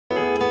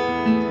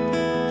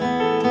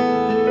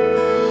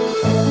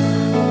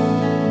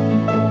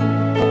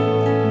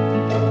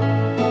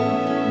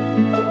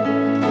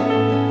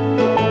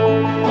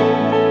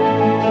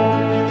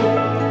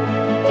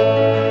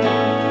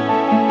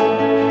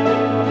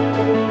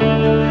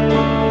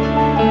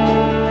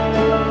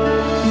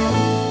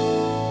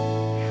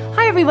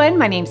everyone,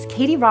 my name's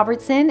Katie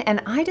Robertson,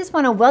 and I just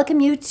want to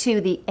welcome you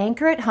to the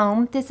Anchor at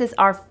Home. This is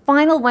our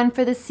final one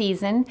for the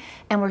season,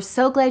 and we're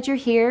so glad you're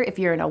here. If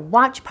you're in a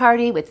watch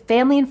party with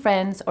family and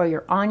friends, or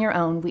you're on your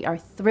own, we are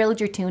thrilled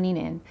you're tuning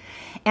in.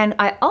 And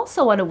I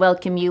also want to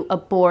welcome you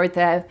aboard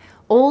the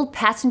old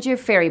passenger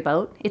ferry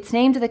boat. It's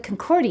named the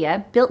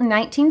Concordia, built in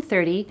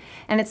 1930,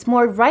 and it's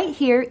moored right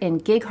here in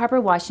Gig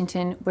Harbor,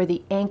 Washington, where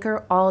the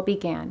Anchor all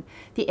began.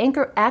 The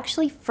Anchor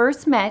actually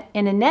first met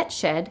in a net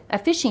shed, a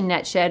fishing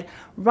net shed,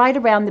 right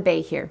around the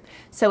bay here.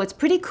 So it's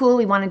pretty cool.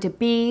 We wanted to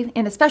be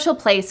in a special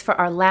place for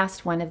our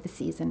last one of the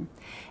season.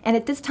 And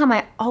at this time,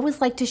 I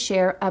always like to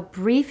share a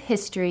brief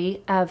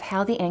history of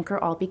how the Anchor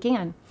all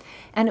began.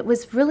 And it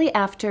was really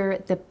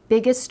after the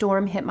biggest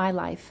storm hit my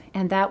life,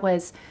 and that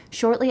was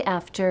shortly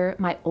after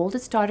my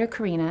oldest daughter,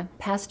 Karina,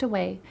 passed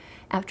away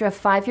after a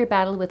 5-year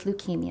battle with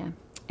leukemia.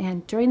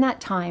 And during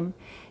that time,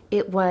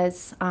 it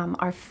was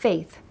our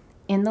faith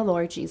in the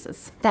Lord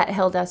Jesus that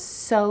held us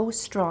so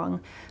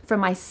strong for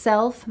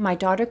myself, my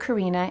daughter,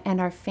 Karina, and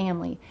our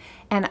family.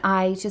 And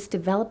I just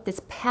developed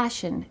this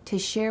passion to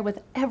share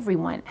with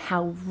everyone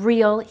how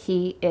real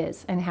He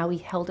is and how He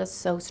held us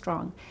so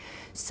strong.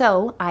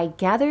 So I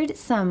gathered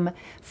some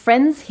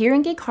friends here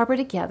in Gig Harbor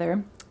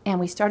together, and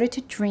we started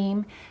to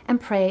dream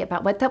and pray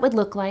about what that would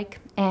look like.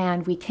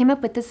 And we came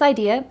up with this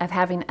idea of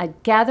having a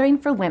gathering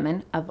for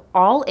women of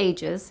all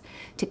ages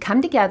to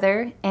come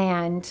together,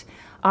 and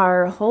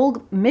our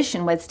whole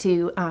mission was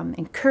to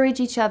encourage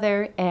each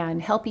other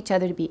and help each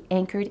other to be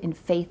anchored in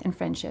faith and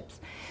friendships.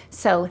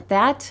 So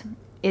that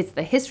is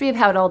the history of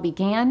how it all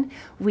began.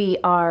 We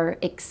are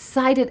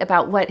excited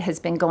about what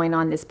has been going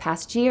on this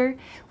past year.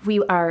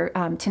 We are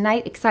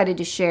tonight excited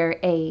to share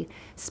a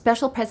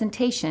special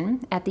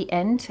presentation at the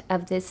end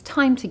of this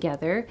time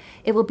together.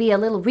 It will be a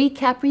little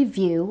recap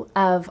review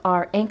of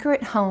our Anchor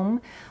at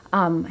Home,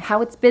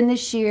 how it's been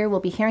this year.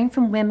 We'll be hearing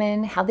from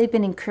women, how they've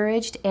been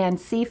encouraged, and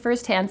see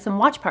firsthand some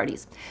watch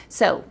parties.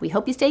 So we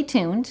hope you stay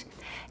tuned.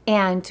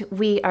 And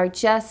we are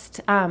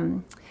just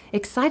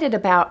excited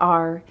about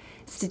our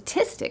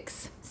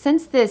statistics.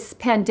 Since this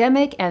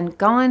pandemic and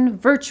gone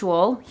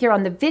virtual here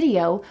on the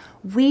video,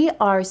 we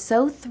are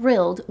so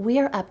thrilled. We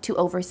are up to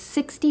over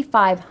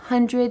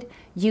 6,500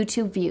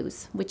 YouTube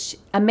views, which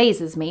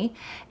amazes me.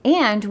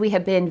 And we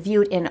have been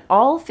viewed in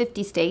all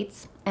 50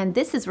 states. And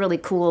this is really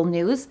cool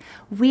news.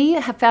 We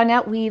have found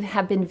out we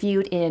have been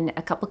viewed in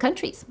a couple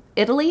countries,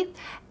 Italy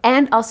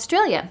and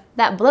Australia.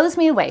 That blows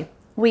me away.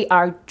 We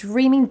are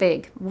dreaming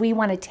big. We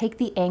want to take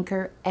the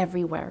Anchor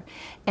everywhere.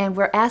 And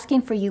we're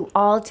asking for you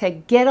all to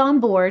get on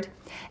board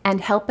and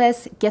help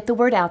us get the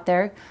word out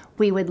there.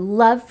 We would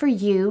love for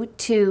you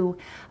to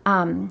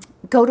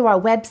go to our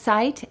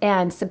website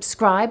and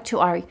subscribe to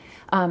our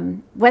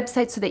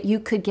website so that you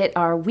could get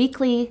our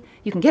weekly,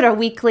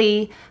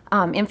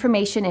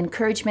 information,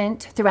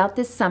 encouragement throughout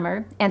this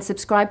summer, and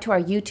subscribe to our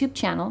YouTube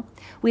channel.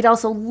 We'd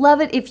also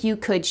love it if you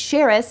could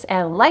share us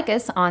and like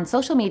us on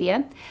social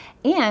media.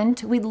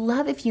 And we'd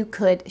love if you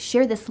could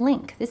share this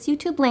link, this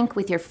YouTube link,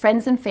 with your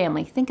friends and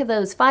family. Think of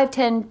those 5,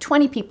 10,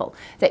 20 people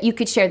that you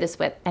could share this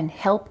with and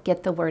help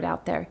get the word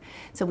out there.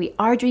 So we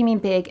are dreaming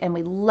big, and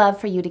we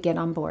love for you to get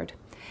on board.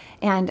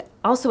 And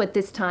also at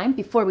this time,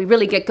 before we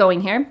really get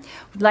going here,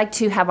 we'd like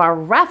to have our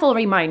raffle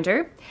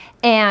reminder.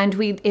 And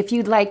if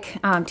you'd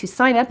like to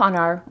sign up on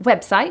our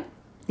website,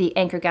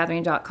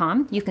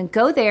 theanchorgathering.com, you can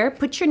go there,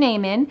 put your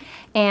name in,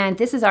 and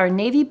this is our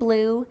navy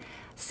blue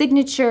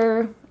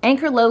signature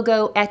Anchor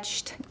logo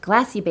etched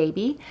glassy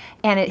baby,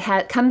 and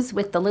it comes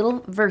with the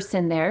little verse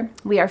in there.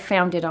 We are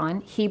founded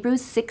on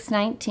Hebrews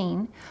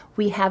 6:19.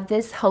 We have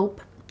this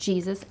hope,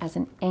 Jesus, as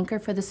an anchor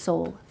for the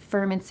soul,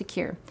 firm and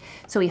secure.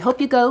 So we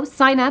hope you go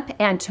sign up,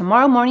 and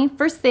tomorrow morning,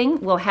 first thing,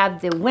 we'll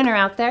have the winner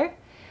out there.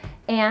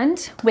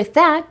 And with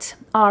that,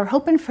 our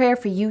hope and prayer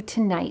for you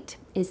tonight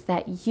is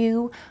that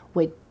you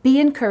would be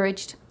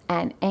encouraged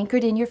and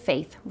anchored in your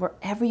faith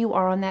wherever you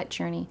are on that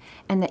journey,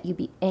 and that you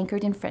be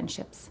anchored in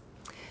friendships.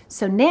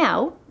 So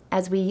now,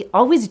 as we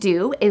always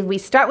do, is we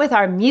start with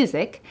our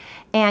music.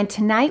 And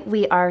tonight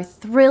we are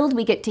thrilled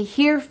we get to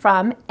hear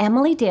from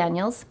Emily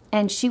Daniels,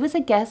 and she was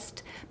a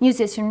guest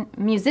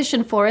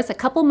musician for us a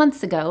couple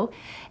months ago.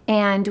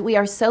 And we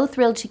are so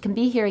thrilled she can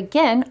be here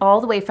again,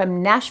 all the way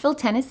from Nashville,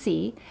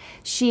 Tennessee.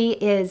 She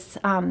is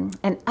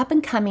an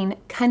up-and-coming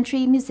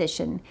country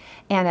musician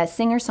and a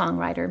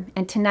singer-songwriter.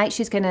 And tonight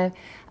she's going to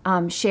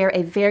share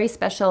a very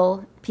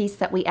special piece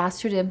that we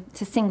asked her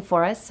to sing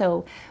for us.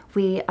 So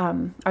we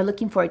are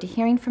looking forward to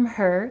hearing from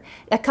her.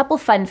 A couple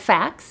fun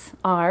facts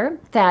are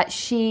that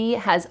she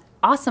has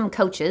awesome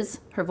coaches,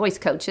 her voice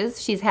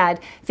coaches. She's had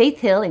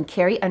Faith Hill and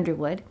Carrie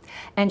Underwood.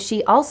 And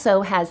she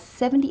also has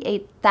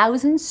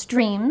 78,000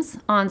 streams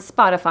on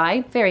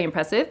Spotify. Very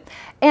impressive.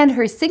 And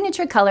her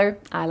signature color,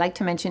 I like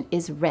to mention,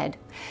 is red.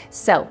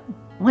 So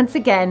once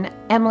again,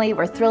 Emily,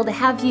 we're thrilled to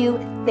have you.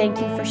 Thank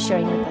you for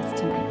sharing with us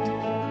tonight.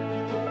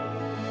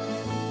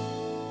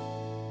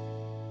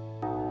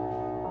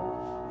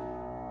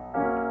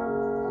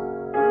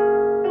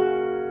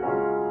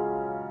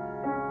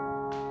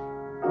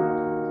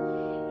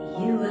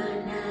 You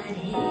are not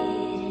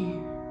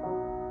hidden.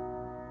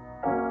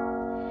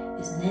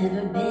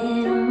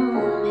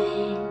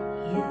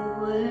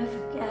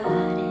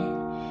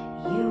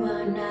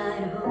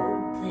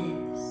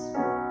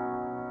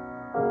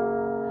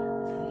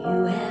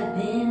 You have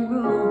been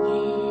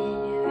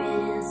broken, your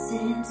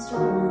innocence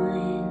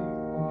stolen.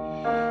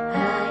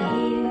 I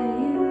hear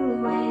you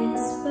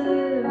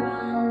whisper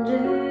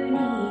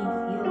underneath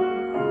your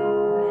breath.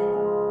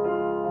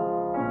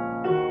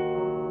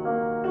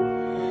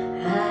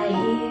 I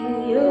hear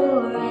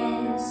your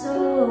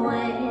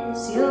SOS,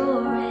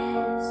 your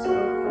SOS.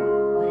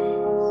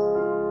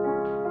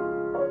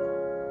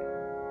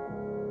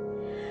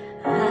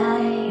 I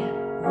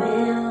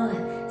will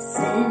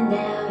send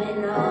out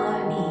an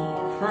army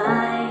to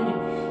find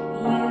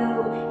you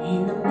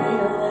in the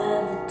middle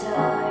of the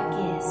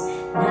darkest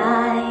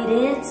night.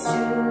 It's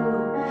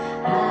true,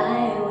 I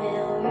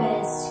will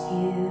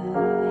rescue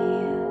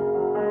you.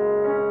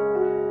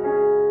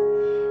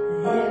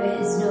 There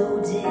is no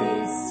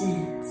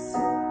distance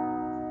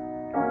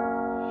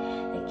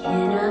that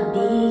cannot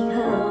be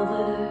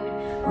covered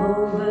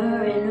over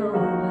and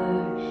over.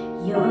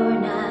 You're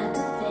not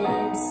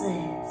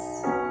defenseless.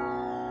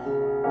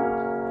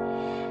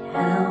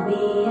 I'll be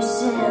your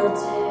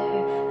shelter,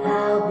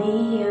 I'll be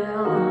your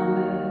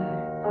armor.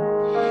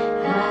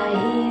 I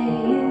hear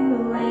you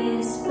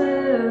whisper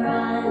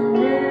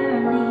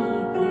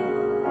underneath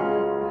your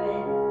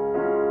breath.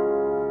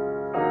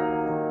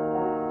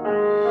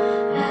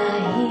 I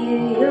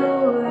hear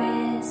your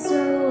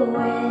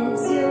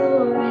SOS,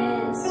 your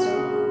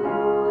SOS.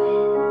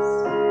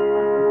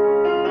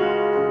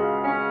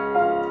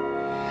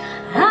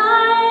 I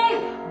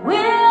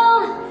will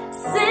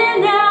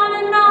send out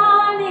an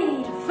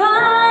army to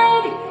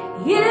find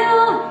you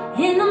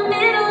in the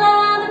middle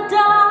of the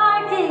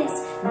darkest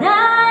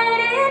night.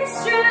 It's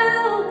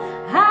true,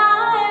 I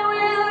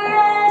will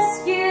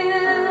rescue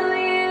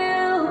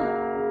you.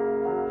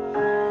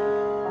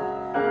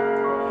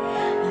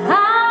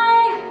 I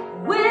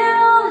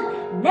will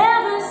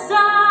never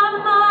stop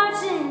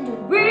marching to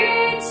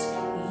reach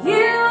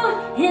you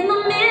in the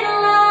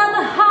middle of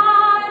the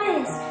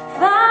hardest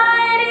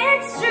fight.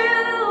 It's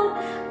true,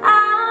 I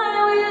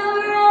will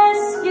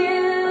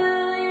rescue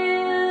you.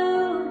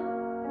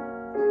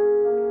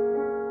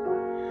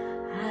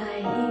 I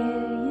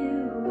hear you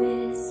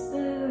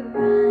whisper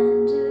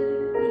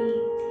underneath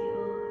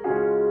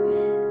your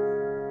breath.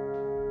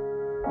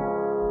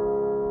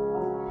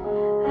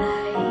 I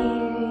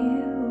hear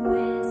you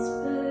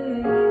whisper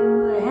you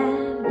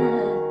have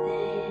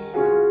nothing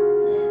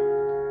left.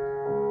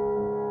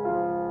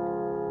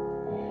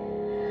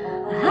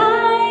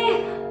 I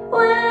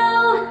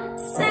will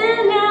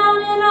send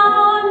out an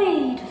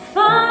army to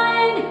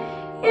find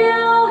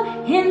you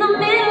in the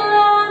middle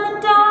of the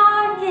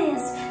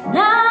darkest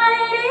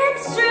night.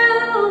 It's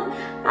true,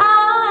 I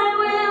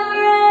will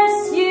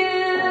rescue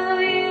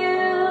you.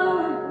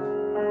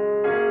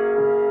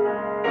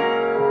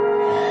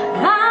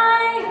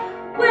 I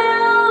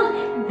will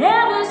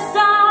never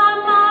stop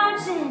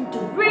marching to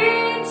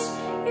reach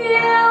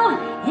you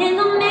in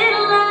the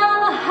middle of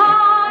the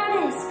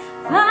hardest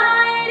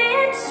fight.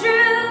 It's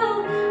true,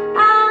 I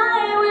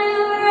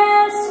will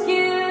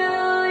rescue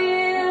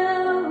you.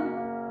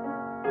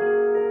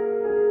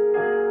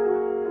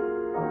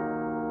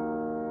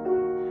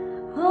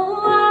 Oh,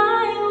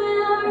 I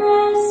will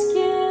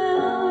rescue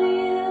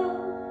you.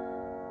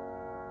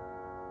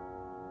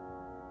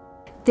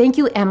 Thank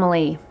you,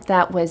 Emily.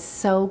 That was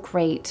so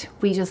great.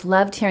 We just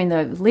loved hearing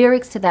the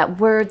lyrics to that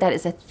word. That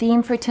is a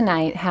theme for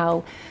tonight,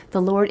 how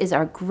the Lord is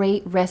our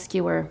great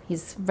rescuer.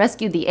 He's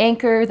rescued the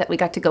Anchor, that we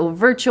got to go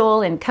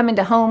virtual and come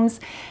into homes,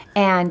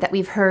 and that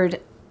we've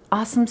heard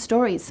awesome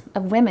stories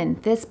of women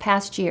this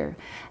past year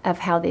of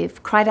how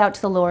they've cried out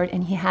to the Lord,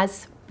 and He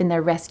has been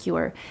their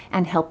rescuer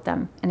and helped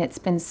them. And it's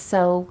been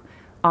so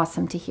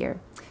awesome to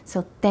hear.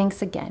 So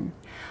thanks again.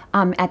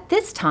 At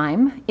this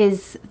time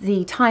is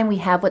the time we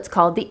have what's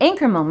called the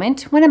anchor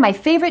moment. One of my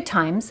favorite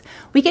times.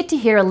 We get to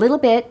hear a little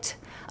bit,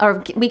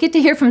 or we get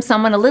to hear from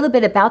someone a little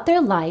bit about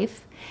their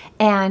life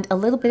and a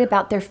little bit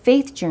about their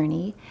faith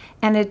journey,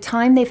 and a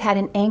time they've had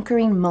an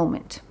anchoring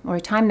moment, or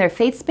a time their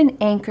faith's been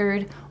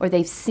anchored, or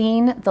they've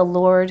seen the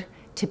Lord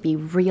to be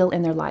real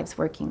in their lives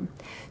working.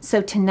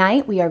 So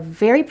tonight we are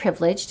very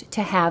privileged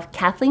to have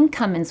Kathleen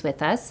Cummins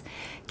with us.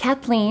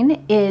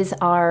 Kathleen is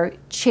our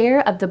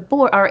chair of the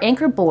board, our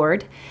Anchor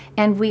Board,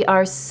 and we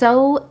are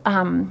so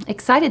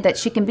excited that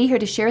she can be here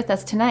to share with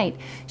us tonight.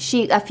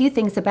 A few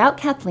things about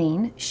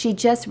Kathleen. She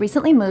just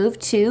recently moved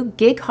to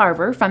Gig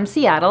Harbor from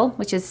Seattle,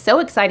 which is so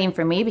exciting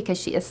for me because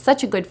she is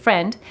such a good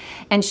friend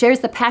and shares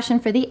the passion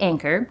for the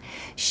Anchor.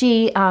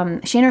 She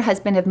and her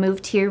husband have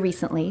moved here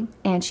recently,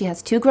 and she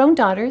has 2 grown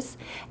daughters,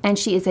 and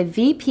she is a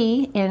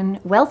VP in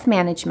wealth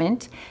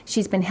management.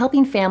 She's been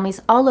helping families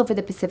all over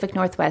the Pacific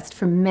Northwest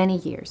for many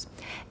years,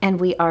 and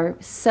we are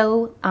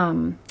so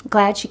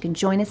glad she can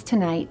join us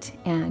tonight.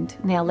 And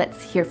now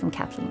let's hear from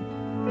Kathleen.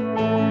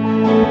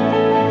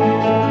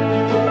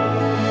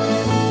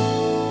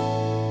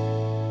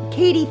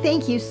 Katie,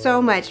 thank you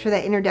so much for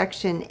that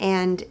introduction.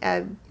 And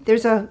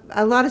there's a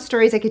lot of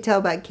stories I could tell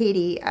about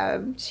Katie.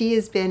 She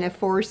has been a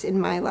force in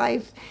my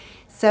life.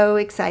 So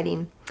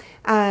exciting.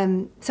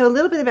 So a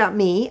little bit about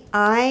me.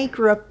 I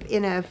grew up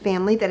in a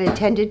family that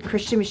attended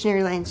Christian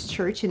Missionary Alliance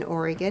Church in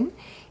Oregon.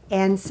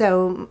 And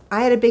so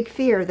I had a big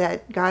fear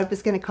that God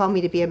was going to call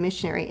me to be a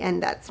missionary,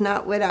 and that's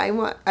not what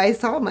I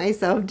saw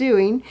myself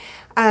doing.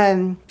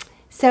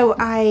 So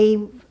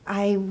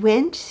I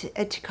went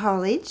to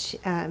college.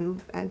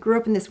 I grew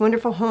up in this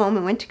wonderful home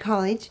and went to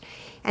college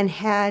and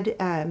had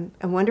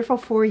a wonderful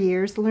 4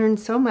 years, learned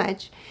so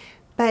much.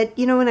 But,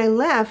 you know, when I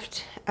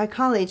left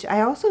college,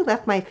 I also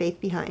left my faith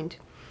behind.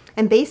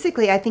 And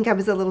basically, I think I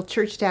was a little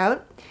churched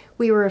out.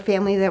 We were a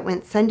family that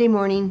went Sunday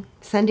morning,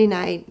 Sunday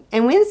night,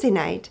 and Wednesday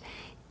night.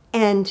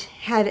 And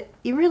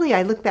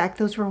I look back,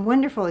 those were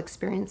wonderful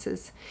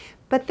experiences.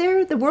 But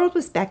the world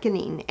was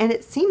beckoning, and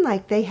it seemed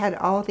like they had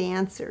all the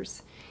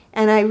answers.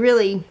 And I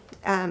really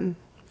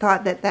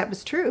thought that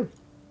was true.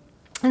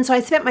 And so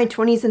I spent my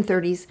 20s and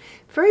 30s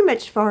very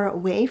much far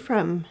away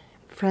from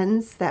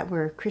friends that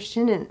were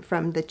Christian and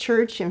from the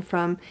church and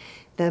from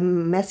the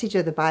message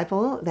of the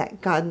Bible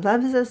that God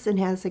loves us and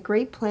has a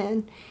great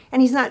plan.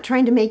 And He's not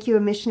trying to make you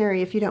a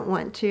missionary if you don't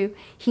want to.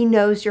 He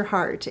knows your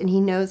heart, and He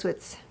knows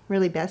what's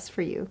really best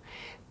for you.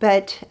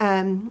 But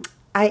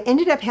I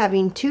ended up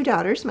having 2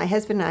 daughters. My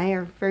husband and I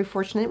are very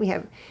fortunate. We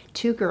have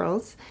 2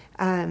 girls.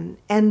 And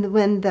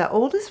when the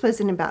oldest was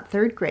in about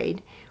 3rd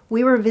grade,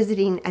 we were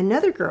visiting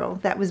another girl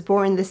that was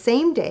born the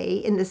same day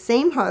in the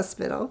same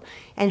hospital,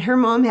 and her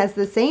mom has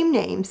the same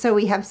name. So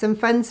we have some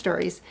fun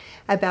stories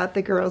about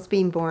the girls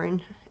being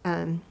born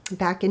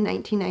back in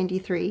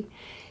 1993.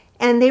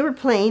 And they were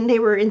playing. They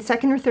were in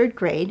 2nd or 3rd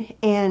grade,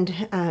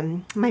 and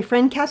my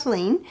friend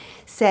Kathleen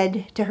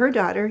said to her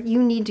daughter,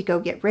 "You need to go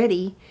get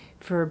ready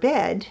for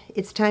bed.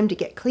 It's time to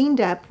get cleaned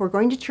up. We're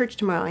going to church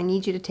tomorrow. I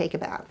need you to take a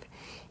bath."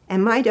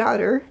 And my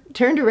daughter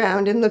turned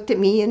around and looked at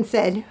me and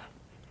said,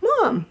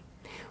 "Mom,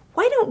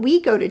 why don't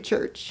we go to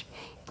church?"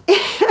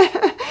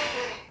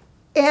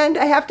 And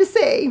I have to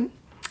say,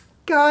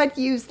 God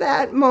used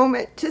that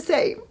moment to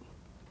say,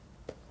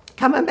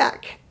 come on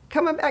back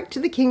to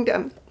the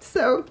kingdom.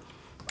 So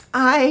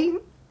I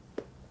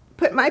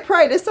put my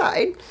pride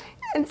aside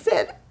and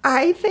said,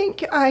 I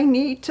think I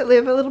need to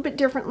live a little bit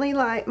differently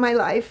my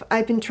life.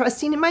 I've been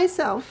trusting in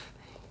myself,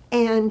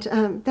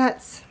 and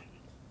that's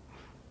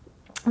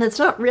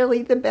not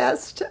really the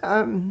best.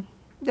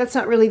 That's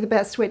not really the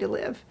best way to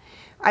live.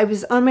 I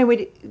was on my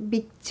way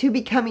to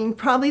becoming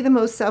probably the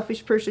most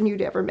selfish person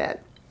you'd ever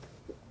met.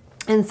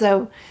 And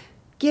so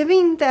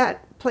giving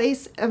that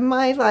place of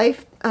my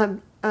life,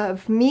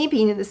 of me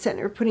being in the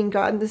center, putting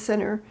God in the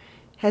center,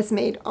 has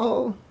made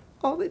all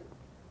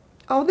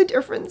the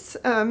difference.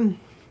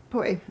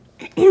 Boy,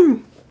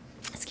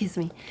 excuse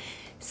me.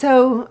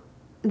 So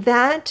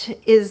that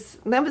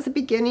was the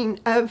beginning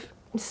of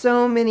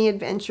so many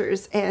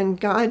adventures, and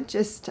God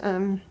just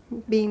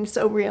being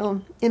so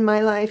real in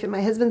my life, in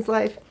my husband's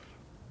life,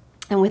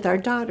 and with our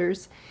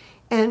daughters,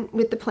 and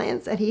with the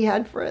plans that He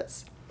had for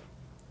us.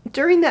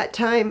 During that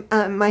time,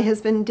 my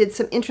husband did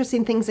some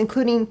interesting things,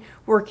 including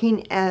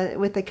working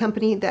with a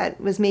company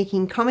that was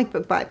making comic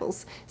book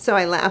Bibles. So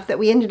I laugh that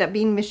we ended up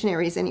being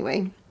missionaries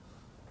anyway.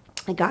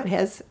 God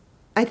has,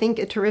 I think,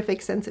 a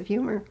terrific sense of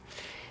humor.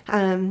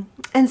 And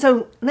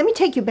so let me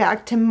take you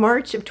back to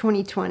March of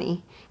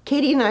 2020.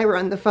 Katie and I were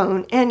on the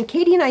phone, and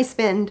Katie and I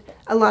spend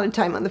a lot of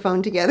time on the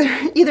phone together.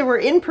 Either we're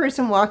in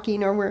person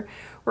walking, or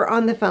we're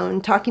on the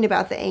phone talking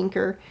about the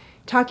Anchor,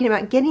 talking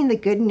about getting the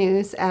good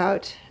news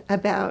out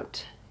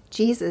about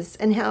Jesus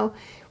and how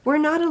we're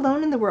not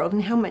alone in the world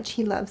and how much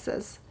He loves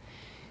us.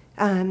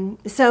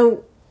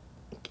 So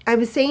I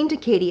was saying to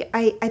Katie,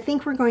 I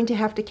think we're going to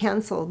have to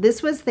cancel.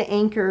 This was the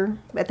Anchor.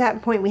 At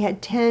that point, we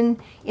had 10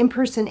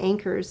 in-person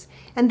anchors,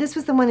 and this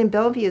was the one in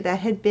Bellevue that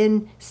had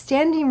been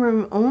standing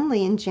room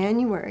only in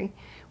January.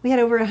 We had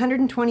over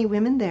 120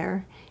 women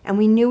there, and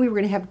we knew we were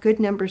going to have good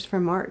numbers for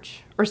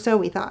March, or so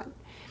we thought.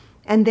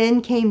 And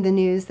then came the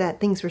news that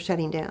things were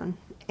shutting down.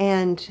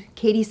 And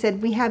Katie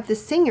said, we have the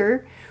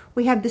singer,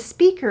 we have the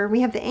speaker,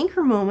 we have the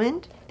anchor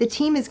moment. The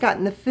team has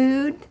gotten the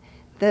food,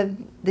 the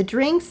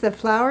drinks, the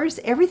flowers,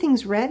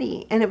 everything's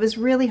ready. And it was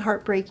really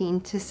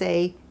heartbreaking to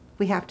say,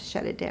 we have to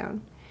shut it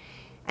down.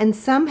 And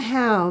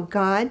somehow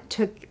God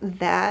took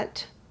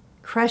that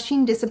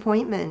crushing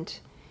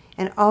disappointment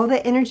and all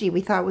the energy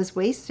we thought was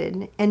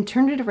wasted and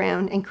turned it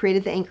around and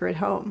created the Anchor at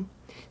Home.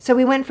 So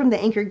we went from the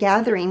Anchor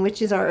Gathering,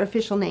 which is our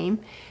official name,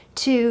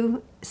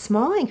 to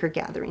small anchor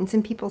gatherings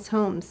in people's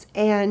homes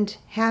and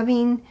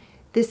having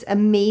this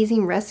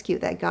amazing rescue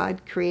that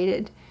God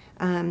created.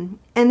 And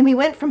we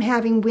went from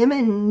having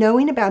women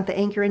knowing about the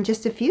Anchor in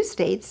just a few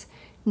states.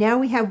 Now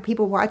we have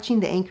people watching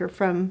the Anchor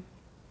from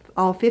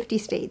all 50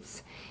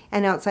 states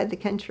and outside the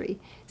country.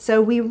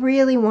 So we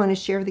really want to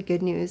share the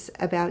good news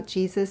about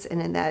Jesus,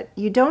 and in that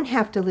you don't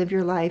have to live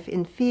your life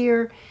in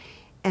fear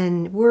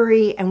and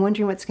worry and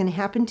wondering what's going to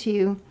happen to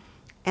you.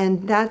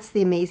 And that's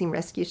the amazing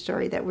rescue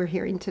story that we're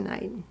hearing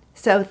tonight.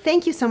 So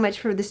thank you so much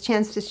for this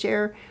chance to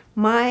share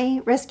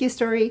my rescue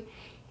story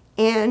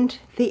and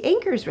the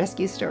Anchor's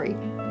rescue story.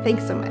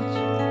 Thanks so much.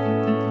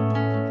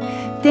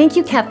 Thank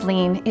you,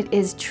 Kathleen. It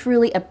is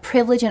truly a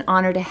privilege and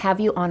honor to have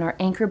you on our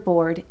Anchor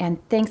board, and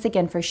thanks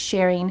again for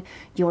sharing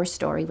your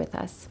story with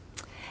us.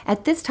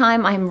 At this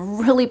time, I'm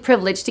really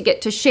privileged to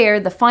get to share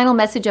the final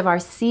message of our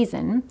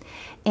season,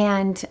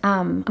 and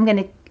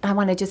I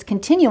want to just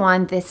continue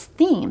on this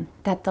theme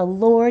that the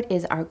Lord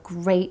is our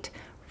great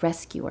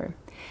rescuer.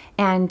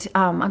 And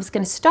I was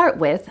going to start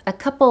with a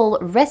couple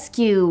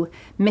rescue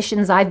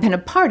missions I've been a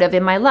part of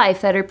in my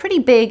life that are pretty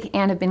big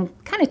and have been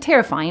kind of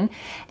terrifying.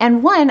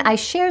 And one I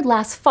shared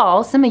last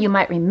fall, some of you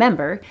might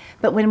remember,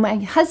 but when my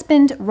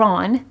husband,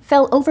 Ron,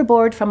 fell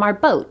overboard from our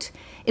boat.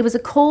 It was a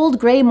cold,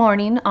 gray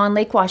morning on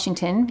Lake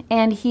Washington,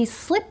 and he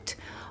slipped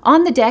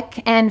on the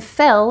deck and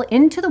fell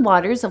into the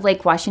waters of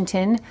Lake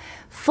Washington,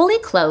 fully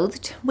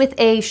clothed, with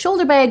a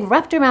shoulder bag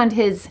wrapped around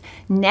his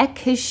neck,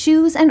 his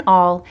shoes and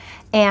all.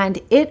 And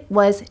it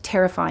was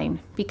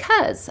terrifying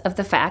because of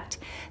the fact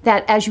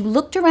that as you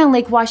looked around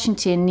Lake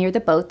Washington near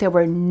the boat, there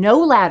were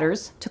no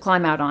ladders to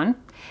climb out on,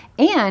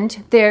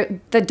 and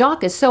the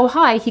dock is so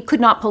high he could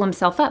not pull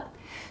himself up.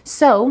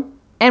 So,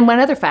 and one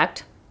other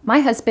fact, my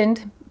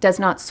husband does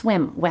not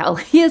swim well.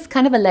 He is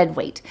kind of a lead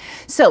weight.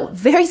 So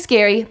very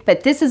scary,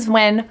 but this is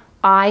when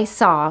I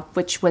saw,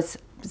 which was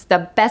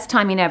the best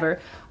timing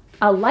ever,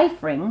 a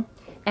life ring.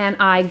 And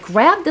I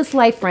grabbed this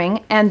life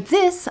ring, and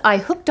this I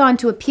hooked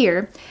onto a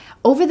pier,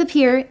 over the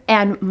pier,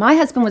 and my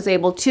husband was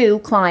able to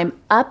climb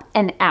up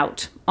and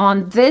out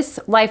on this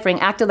life ring,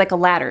 acted like a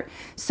ladder.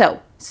 So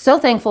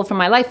thankful for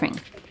my life ring.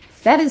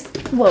 That is,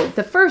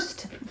 the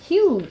first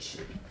huge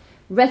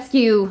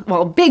rescue,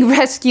 big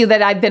rescue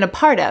that I've been a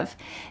part of.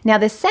 Now,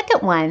 the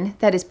second one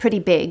that is pretty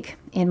big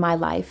in my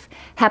life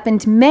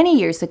happened many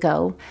years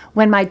ago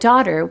when my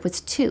daughter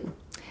was 2.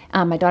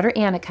 My daughter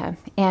Annika,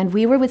 and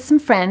we were with some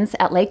friends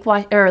at Lake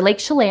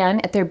Chelan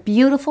at their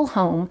beautiful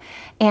home,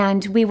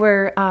 and we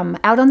were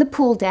out on the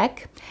pool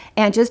deck,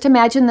 and just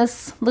imagine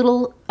this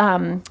little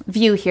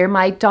view here.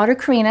 My daughter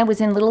Karina was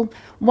in little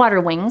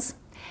water wings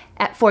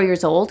at 4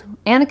 years old.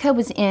 Annika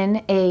was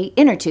in a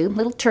inner tube,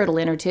 little turtle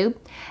inner tube,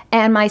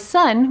 and my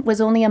son was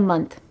only a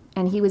month,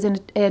 and he was in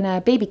a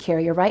baby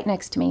carrier right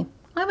next to me.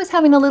 I was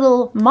having a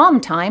little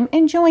mom time,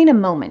 enjoying a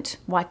moment,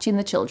 watching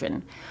the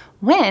children,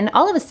 when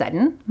all of a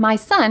sudden my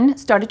son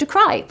started to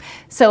cry.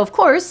 So of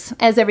course,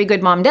 as every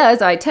good mom does,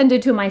 I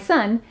tended to my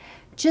son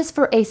just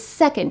for a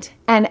second.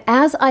 And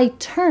as I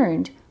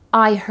turned,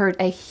 I heard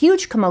a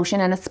huge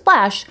commotion and a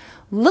splash.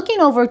 Looking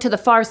over to the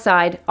far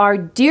side, our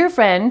dear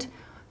friend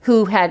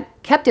who had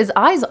kept his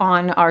eyes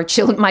on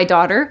my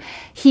daughter,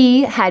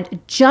 he had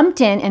jumped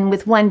in, and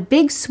with one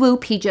big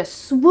swoop, he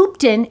just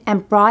swooped in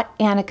and brought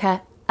Annika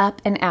up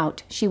and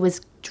out. She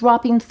was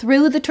dropping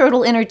through the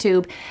turtle inner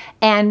tube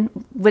and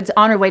was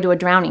on her way to a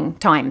drowning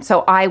time.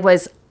 So I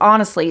was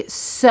honestly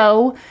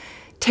so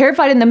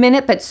terrified in the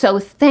minute, but so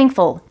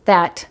thankful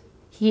that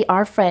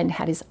our friend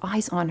had his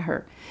eyes on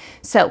her.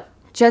 So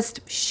just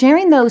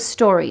sharing those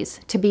stories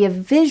to be a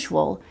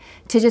visual,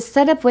 to just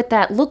set up what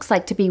that looks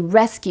like to be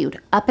rescued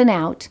up and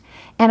out.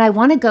 And I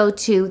want to go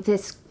to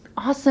this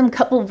awesome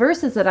couple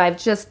verses that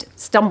I've just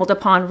stumbled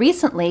upon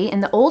recently in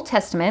the Old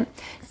Testament.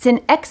 It's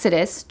in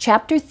Exodus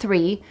chapter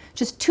 3,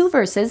 just 2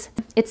 verses.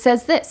 It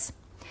says this: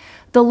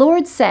 "The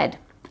Lord said,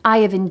 I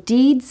have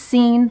indeed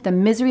seen the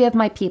misery of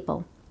my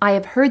people. I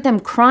have heard them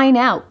crying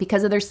out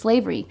because of their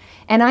slavery,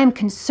 and I am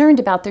concerned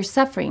about their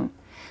suffering.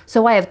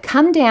 So I have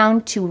come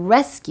down to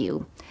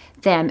rescue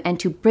them and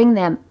to bring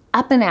them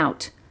up and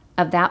out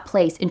of that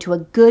place into a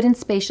good and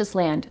spacious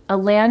land, a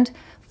land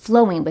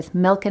flowing with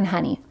milk and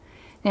honey."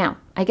 Now,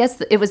 I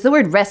guess it was the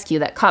word rescue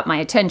that caught my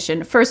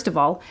attention, first of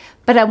all,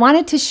 but I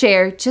wanted to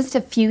share just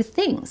a few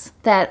things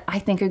that I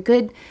think are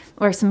good,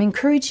 or some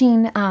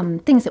encouraging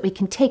things that we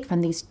can take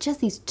from these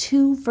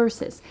 2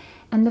 verses.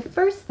 And the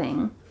first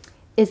thing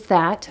is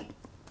that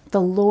the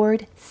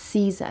Lord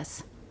sees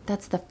us.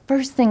 That's the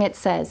first thing it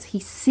says. He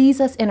sees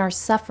us in our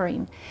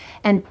suffering.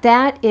 And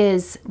that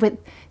is with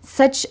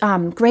such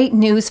great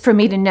news for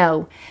me to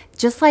know.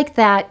 Just like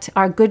that,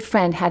 our good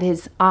friend had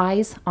his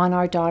eyes on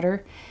our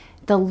daughter.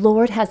 The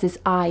Lord has his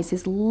eyes,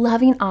 his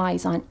loving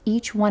eyes on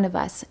each one of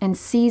us, and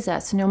sees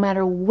us no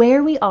matter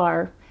where we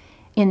are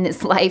in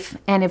this life.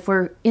 And if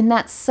we're in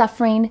that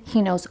suffering,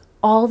 he knows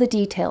all the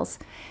details.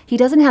 He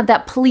doesn't have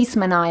that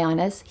policeman eye on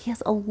us. He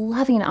has a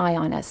loving eye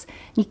on us.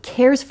 He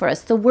cares for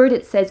us. The word,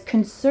 it says,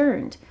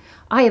 concerned.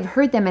 I have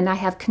heard them, and I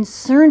have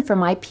concern for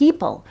my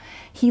people.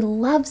 He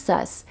loves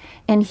us,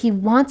 and he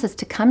wants us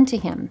to come to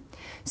him.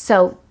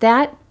 So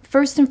that,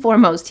 first and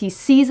foremost, he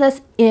sees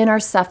us in our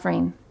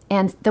suffering.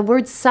 And the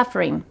word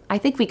suffering, I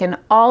think we can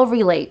all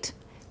relate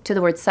to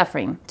the word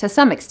suffering to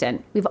some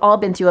extent. We've all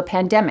been through a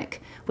pandemic,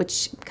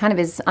 which kind of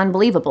is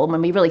unbelievable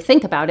when we really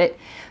think about it.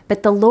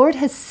 But the Lord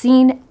has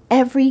seen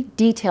every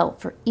detail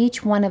for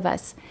each one of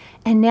us.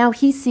 And now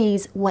he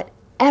sees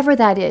whatever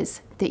that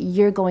is that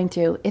you're going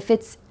through, if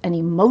it's an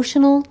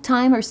emotional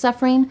time or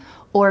suffering,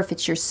 or if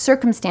it's your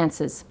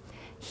circumstances.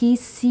 He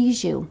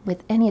sees you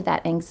with any of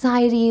that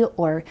anxiety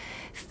or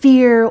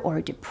fear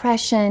or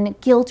depression,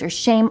 guilt or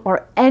shame,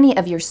 or any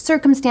of your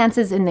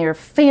circumstances in their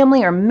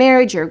family or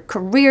marriage or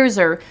careers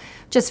or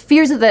just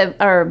fears of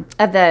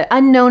the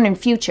unknown and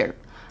future.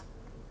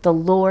 The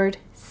Lord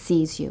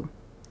sees you,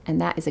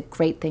 and that is a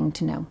great thing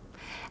to know.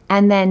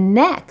 And then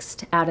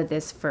next out of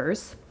this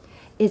verse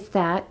is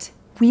that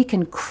we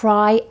can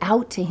cry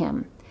out to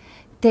him.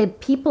 The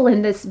people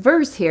in this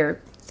verse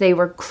here, they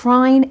were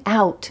crying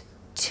out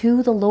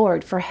to the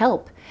Lord for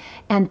help.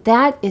 And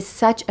that is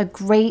such a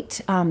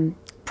great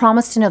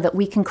promise to know that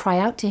we can cry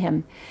out to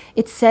him.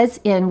 It says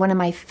in one of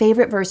my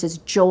favorite verses,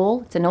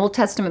 Joel, it's an Old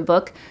Testament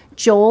book,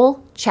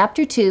 Joel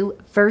chapter 2,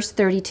 verse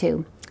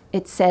 32.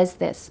 It says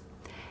this,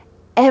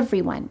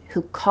 everyone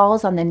who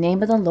calls on the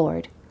name of the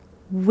Lord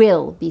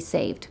will be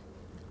saved.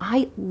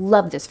 I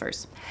love this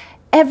verse.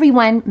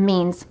 Everyone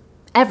means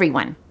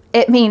everyone.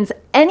 It means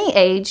any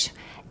age,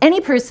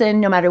 any person,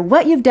 no matter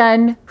what you've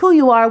done, who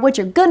you are, what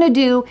you're going to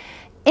do,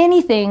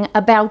 anything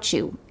about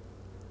you.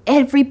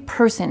 Every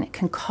person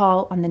can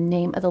call on the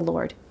name of the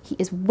Lord. He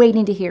is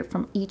waiting to hear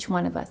from each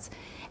one of us.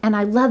 And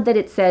I love that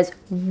it says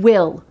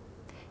will.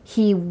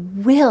 He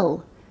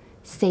will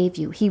save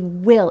you. He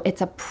will.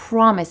 It's a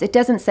promise. It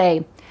doesn't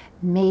say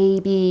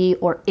maybe,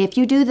 or if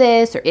you do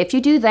this, or if you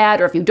do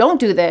that, or if you don't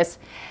do this.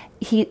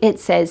 It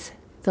says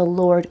the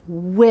Lord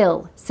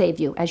will save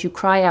you as you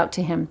cry out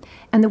to him.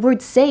 And the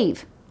word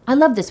save, I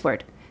love this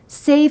word.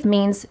 Save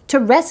means to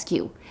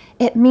rescue.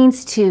 It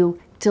means to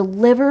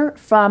deliver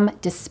from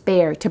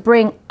despair, to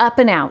bring up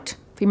and out.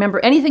 If you remember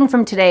anything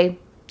from today,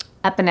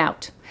 up and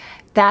out.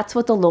 That's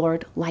what the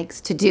Lord likes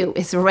to do,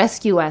 is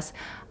rescue us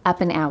up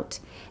and out.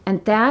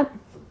 And that,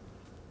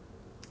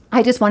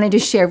 I just wanted to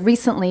share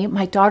recently,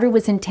 my daughter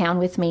was in town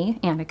with me,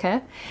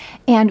 Annika,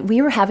 and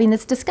we were having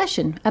this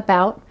discussion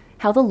about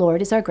how the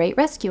Lord is our great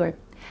rescuer.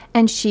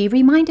 And she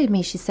reminded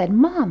me, she said,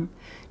 Mom,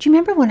 do you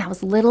remember when I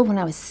was little, when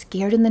I was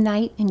scared in the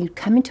night and you'd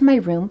come into my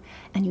room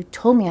and you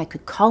told me I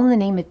could call in the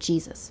name of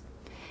Jesus?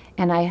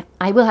 And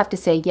I will have to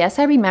say, yes,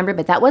 I remember,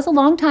 but that was a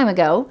long time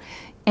ago.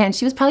 And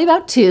she was probably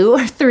about 2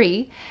 or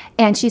 3.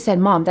 And she said,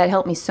 Mom, that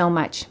helped me so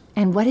much.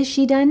 And what has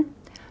she done?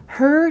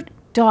 Her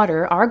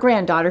daughter, our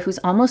granddaughter, who's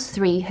almost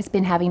 3, has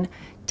been having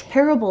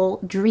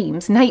terrible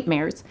dreams,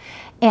 nightmares,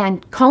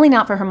 and calling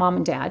out for her mom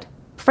and dad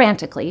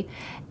frantically.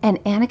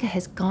 And Annika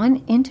has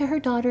gone into her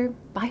daughter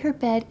by her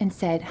bed and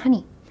said,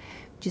 honey,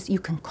 just you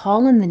can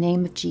call in the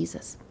name of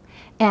Jesus.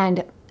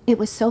 And it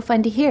was so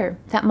fun to hear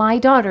that my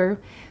daughter,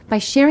 by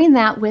sharing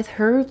that with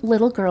her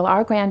little girl,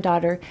 our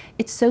granddaughter,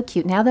 it's so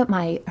cute. Now that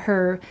my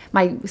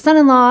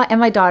son-in-law and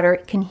my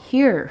daughter can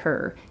hear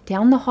her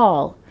down the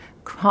hall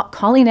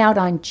calling out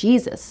on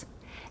Jesus.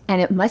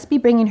 And it must be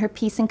bringing her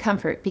peace and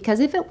comfort, because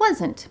if it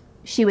wasn't,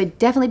 she would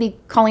definitely be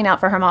calling out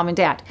for her mom and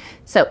dad.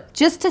 So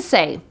just to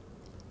say,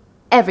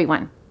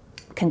 everyone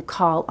can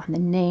call on the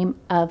name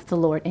of the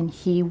Lord, and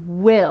he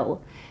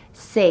will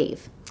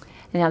save.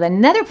 Now,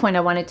 another point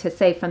I wanted to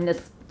say from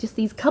this, just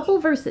these couple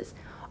verses,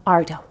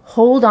 are to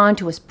hold on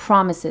to his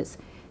promises.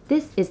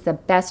 This is the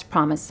best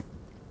promise.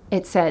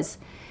 It says,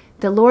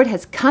 the Lord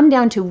has come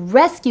down to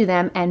rescue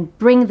them and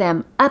bring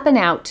them up and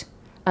out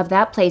of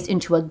that place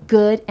into a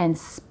good and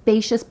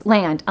spacious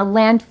land, a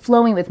land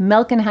flowing with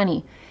milk and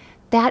honey.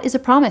 That is a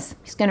promise.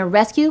 He's going to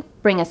rescue,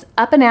 bring us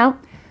up and out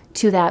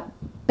to that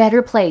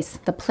better place,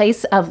 the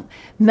place of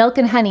milk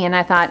and honey. And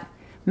I thought,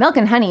 milk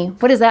and honey,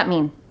 what does that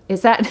mean?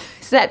 Is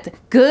that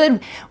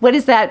good? What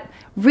is that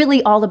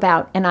really all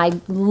about? And I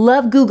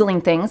love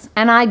Googling things,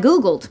 and I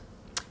Googled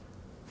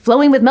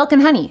flowing with milk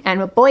and honey,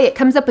 and boy, it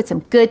comes up with some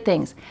good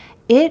things.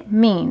 It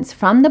means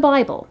from the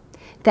Bible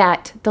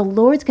that the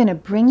Lord's going to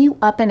bring you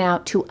up and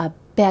out to a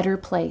better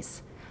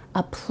place,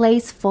 a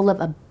place full of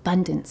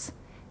abundance.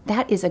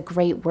 That is a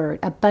great word.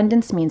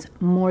 Abundance means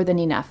more than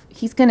enough.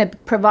 He's going to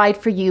provide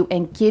for you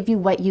and give you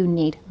what you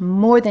need,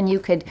 more than you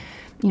could,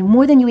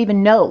 more than you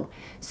even know.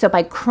 So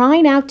by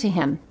crying out to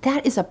him,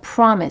 that is a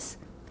promise.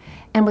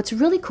 And what's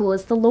really cool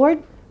is the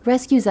Lord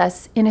rescues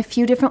us in a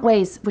few different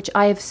ways, which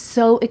I have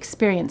so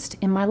experienced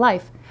in my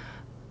life.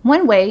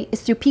 One way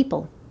is through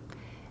people.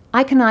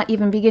 I cannot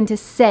even begin to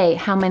say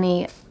how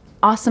many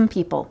awesome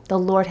people the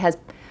Lord has,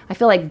 I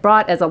feel like,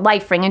 brought as a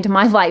life ring into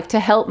my life to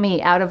help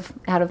me out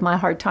of my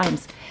hard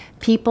times.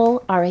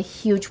 People are a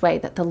huge way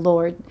that the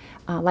Lord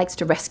likes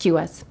to rescue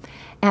us.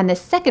 And the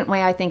second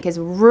way I think is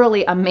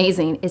really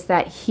amazing is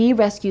that he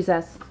rescues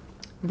us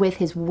with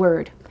his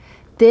word.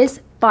 This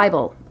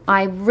Bible,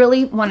 I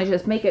really want to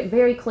just make it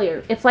very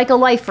clear. It's like a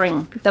life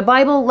ring. The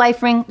Bible,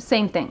 life ring,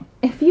 same thing.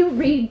 If you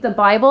read the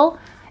Bible,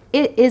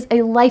 it is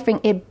a life ring.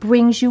 It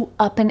brings you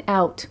up and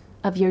out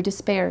of your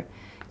despair.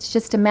 It's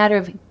just a matter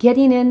of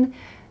getting in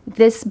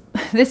this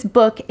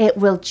book. It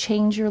will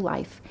change your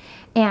life.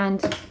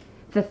 And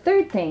the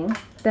third thing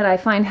that I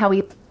find how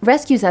he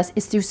rescues us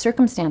is through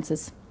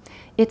circumstances.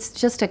 It's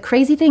just a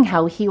crazy thing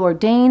how he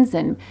ordains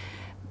and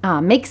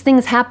makes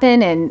things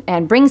happen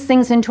and brings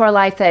things into our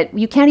life that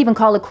you can't even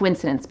call a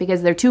coincidence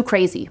because they're too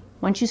crazy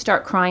once you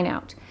start crying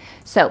out.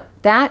 So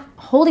that,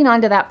 holding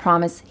on to that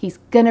promise, he's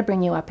going to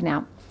bring you up and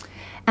out.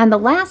 And the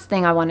last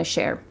thing I want to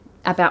share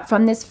about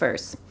from this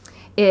verse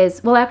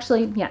is, well,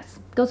 actually, yes,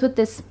 goes with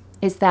this,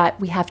 is that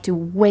we have to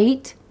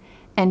wait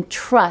and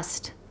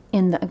trust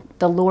in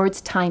the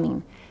Lord's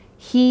timing.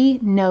 He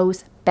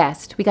knows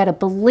best. We got to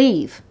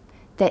believe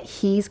that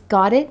he's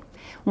got it.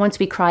 Once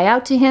we cry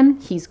out to him,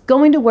 he's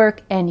going to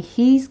work and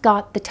he's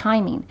got the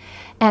timing.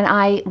 And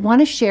I want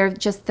to share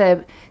just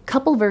the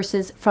couple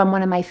verses from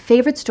one of my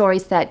favorite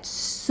stories that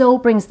so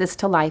brings this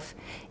to life.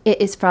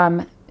 It is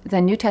from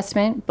the New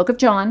Testament, book of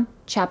John,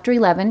 chapter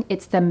 11.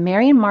 It's the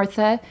Mary and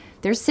Martha,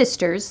 they're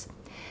sisters.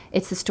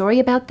 It's the story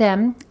about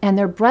them and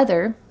their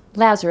brother,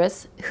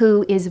 Lazarus,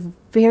 who is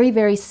very,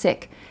 very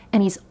sick,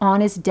 and he's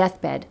on his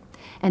deathbed.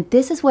 And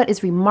this is what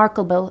is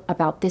remarkable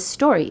about this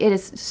story. It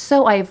is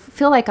so, I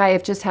feel like I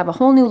have just have a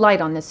whole new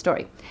light on this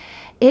story.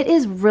 It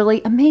is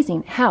really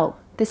amazing how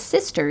the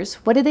sisters,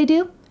 what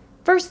do?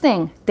 First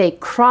thing, they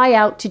cry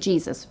out to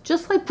Jesus,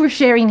 just like we're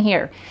sharing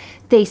here.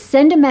 They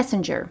send a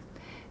messenger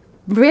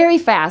very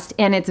fast,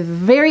 and it's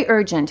very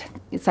urgent.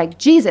 It's like,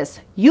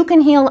 Jesus, you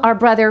can heal our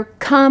brother,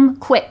 come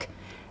quick.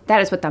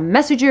 That is what the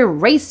messenger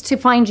raced to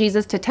find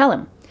Jesus to tell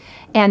him.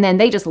 And then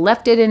they just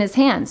left it in his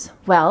hands.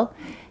 Well,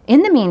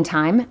 in the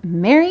meantime,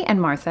 Mary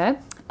and Martha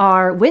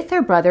are with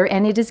their brother,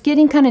 and it is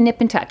getting kind of nip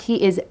and tuck.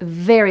 He is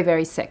very,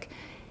 very sick.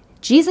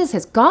 Jesus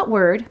has got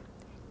word.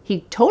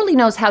 He totally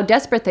knows how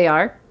desperate they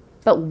are.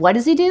 But what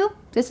does he do?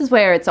 This is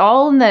where it's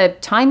all in the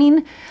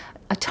timing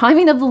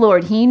of the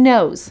Lord. He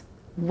knows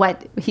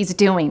what he's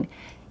doing.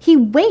 He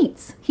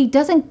waits. He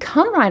doesn't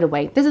come right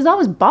away. This has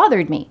always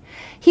bothered me.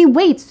 He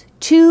waits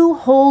 2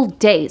 whole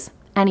days,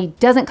 and he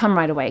doesn't come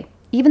right away,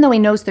 even though he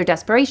knows their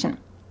desperation.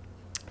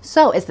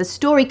 So as the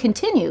story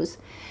continues,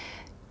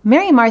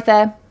 Mary and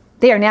Martha,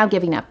 they are now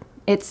giving up.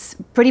 It's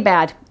pretty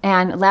bad.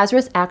 And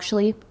Lazarus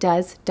actually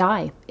does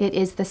die. It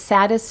is the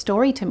saddest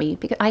story to me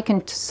because I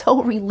can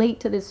so relate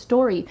to this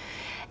story.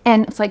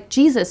 And it's like,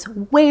 Jesus,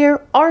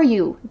 where are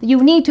you?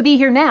 You need to be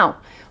here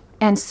now.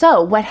 And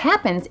so what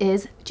happens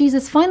is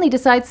Jesus finally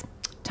decides,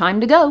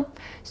 time to go.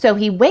 So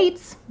he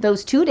waits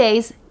those 2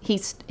 days.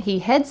 He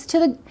heads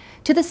to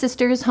the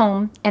sister's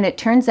home, and it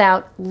turns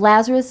out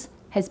Lazarus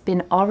has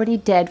been already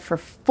dead for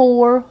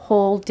 4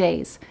 whole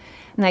days.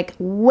 Like,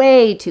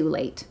 way too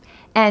late.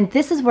 And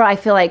this is where I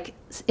feel like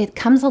it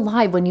comes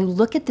alive when you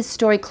look at this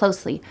story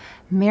closely.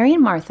 Mary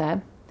and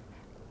Martha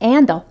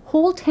and the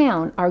whole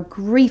town are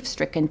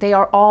grief-stricken. They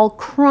are all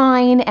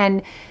crying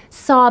and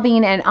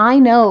sobbing, and I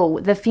know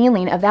the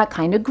feeling of that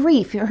kind of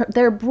grief.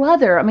 Their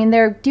brother,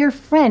 their dear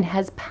friend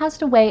has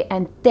passed away,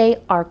 and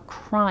they are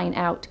crying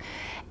out.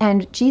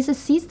 And Jesus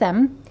sees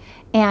them,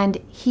 and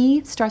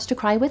he starts to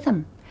cry with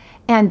them.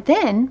 And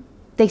then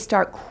they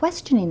start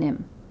questioning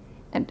him.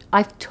 And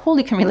I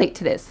totally can relate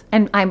to this.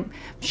 And I'm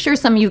sure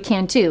some of you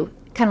can too.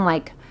 Kind of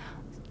like,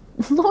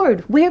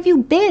 Lord, where have you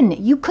been?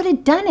 You could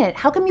have done it.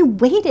 How come you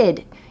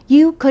waited?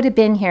 You could have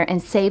been here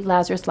and saved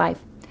Lazarus' life.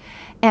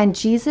 And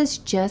Jesus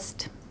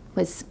just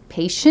was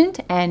patient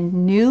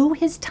and knew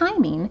his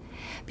timing,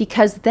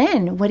 because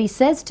then what he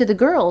says to the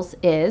girls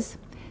is,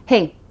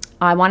 hey,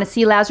 I want to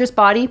see Lazarus'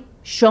 body.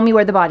 Show me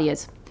where the body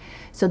is.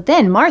 So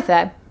then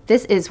Martha,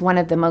 this is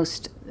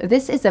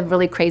a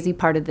really crazy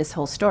part of this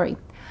whole story.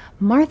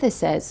 Martha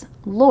says,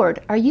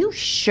 Lord, are you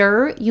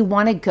sure you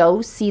want to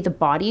go see the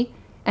body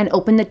and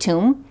open the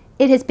tomb?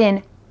 It has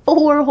been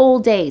 4 whole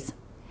days.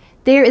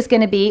 There is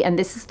going to be, and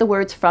this is the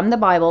words from the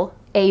Bible,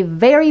 a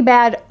very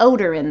bad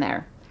odor in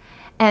there.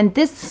 And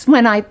this is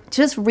when I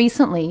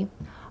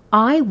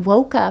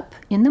woke up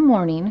in the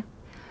morning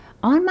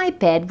on my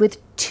bed with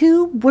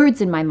 2 words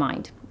in my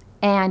mind.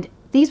 And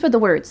these were the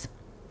words,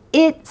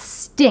 it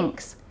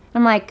stinks.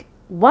 I'm like,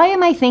 why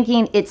am I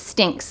thinking it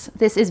stinks?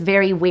 This is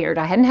very weird.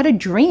 I hadn't had a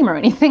dream or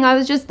anything. I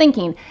was just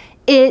thinking,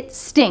 it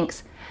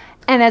stinks.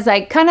 And as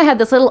I kind of had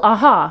this little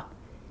aha,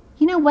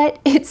 you know what?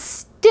 It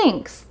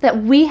stinks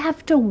that we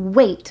have to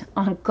wait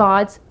on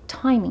God's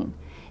timing.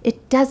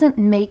 It doesn't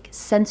make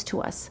sense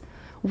to us.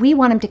 We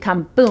want him to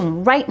come,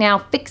 boom, right now,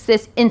 fix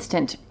this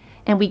instant.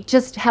 And we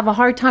just have a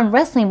hard time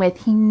wrestling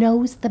with, he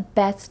knows the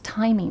best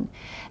timing.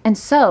 And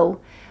so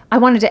I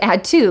wanted to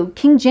add too,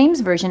 King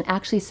James Version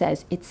actually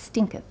says, it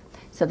stinketh.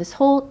 So this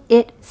whole,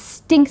 it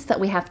stinks that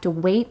we have to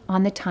wait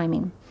on the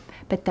timing.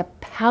 But the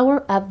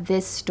power of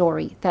this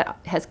story that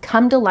has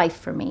come to life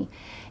for me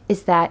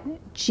is that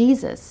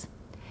Jesus,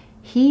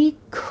 he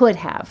could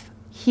have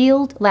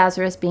healed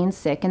Lazarus being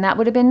sick, and that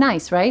would have been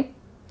nice, right?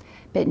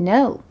 But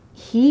no,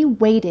 he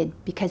waited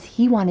because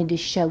he wanted to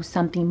show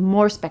something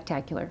more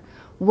spectacular,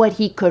 what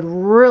he could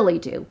really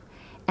do.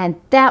 And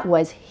that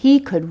was he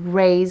could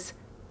raise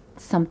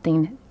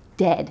something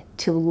dead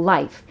to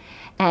life.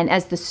 And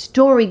as the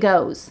story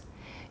goes,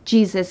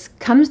 Jesus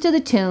comes to the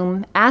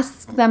tomb,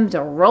 asks them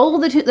to roll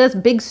this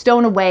big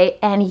stone away,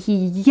 and he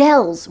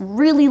yells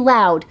really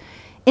loud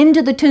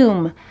into the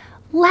tomb,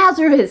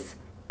 Lazarus,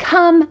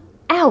 come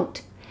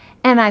out.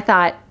 And I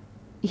thought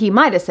he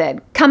might have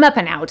said, come up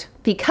and out,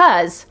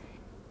 because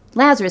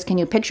Lazarus, can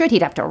you picture it?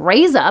 He'd have to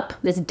raise up,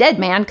 this dead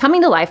man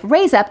coming to life,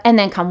 raise up, and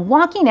then come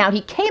walking out.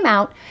 He came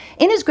out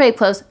in his grave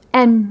clothes,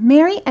 and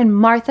Mary and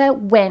Martha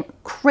went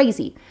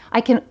crazy. I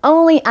can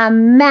only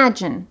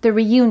imagine the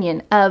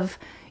reunion of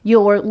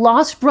your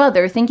lost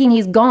brother thinking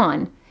he's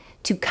gone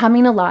to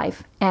coming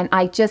alive. And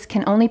I just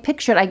can only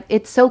picture it.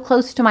 It's so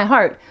close to my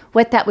heart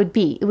what that would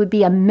be. It would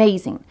be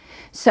amazing.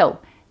 So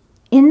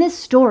in this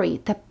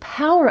story, the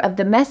power of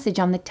the message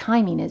on the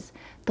timing is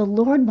the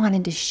Lord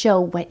wanted to show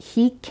what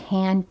he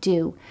can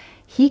do.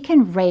 He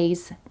can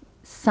raise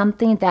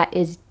something that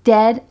is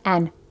dead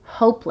and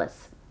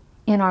hopeless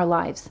in our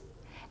lives.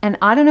 And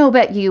I don't know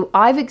about you,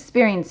 I've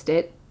experienced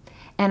it.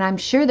 And I'm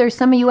sure there's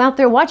some of you out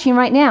there watching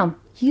right now.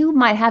 You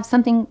might have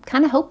something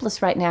kind of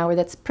hopeless right now, or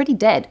that's pretty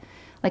dead,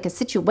 like a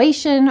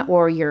situation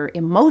or your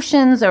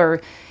emotions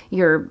or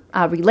your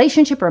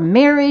relationship or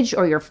marriage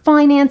or your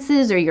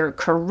finances or your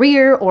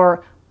career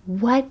or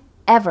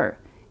whatever.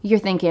 You're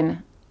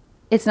thinking,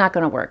 it's not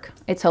going to work.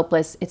 It's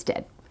hopeless. It's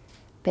dead.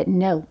 But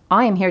no,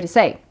 I am here to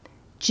say,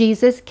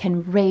 Jesus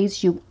can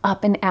raise you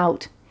up and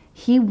out.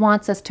 He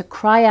wants us to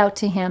cry out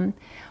to him,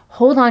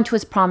 hold on to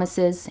his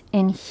promises,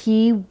 and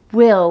he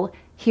will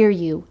hear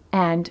you,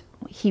 and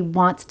he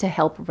wants to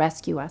help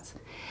rescue us.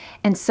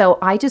 And so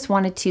I just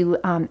wanted to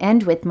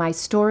end with my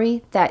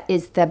story that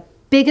is the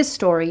biggest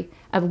story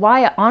of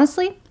why,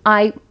 honestly,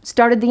 I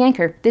started the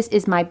Anchor. This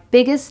is my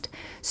biggest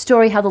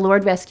story, how the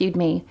Lord rescued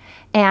me.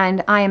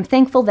 And I am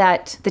thankful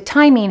that the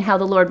timing, how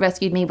the Lord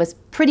rescued me, was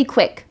pretty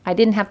quick. I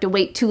didn't have to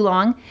wait too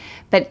long,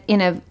 but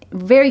in a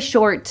very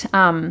short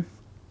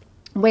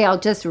way, I'll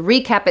just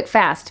recap it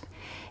fast.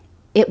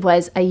 It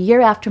was a year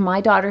after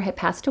my daughter had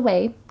passed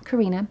away,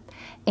 Karina,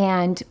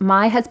 and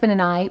my husband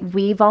and I,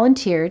 we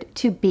volunteered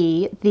to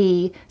be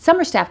the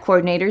summer staff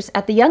coordinators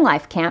at the Young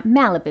Life Camp,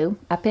 Malibu,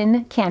 up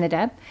in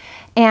Canada.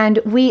 And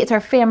it's our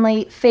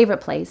family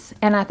favorite place.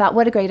 And I thought,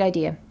 what a great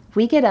idea.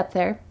 We get up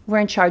there, we're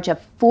in charge of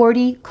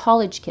 40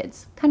 college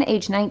kids, kind of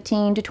age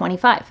 19 to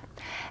 25.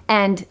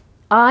 And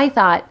I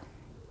thought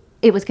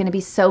it was going to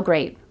be so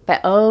great. But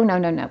oh,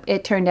 no.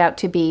 It turned out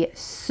to be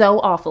so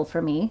awful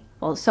for me.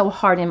 Well, so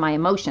hard in my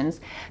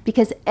emotions,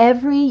 because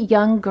every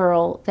young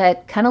girl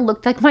that kind of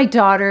looked like my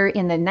daughter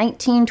in the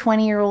 19,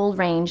 20-year-old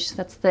range,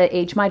 that's the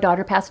age my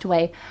daughter passed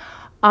away,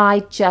 I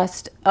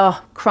just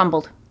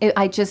crumbled.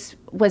 I just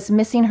was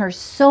missing her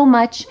so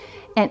much,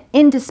 and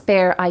in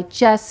despair, I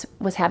just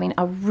was having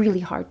a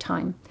really hard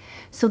time.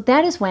 So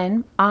that is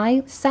when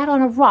I sat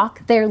on a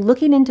rock there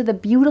looking into the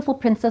beautiful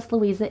Princess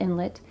Louisa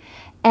Inlet,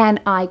 and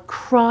I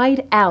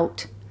cried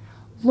out,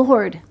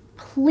 Lord,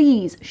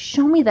 please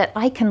show me that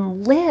I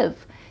can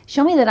live.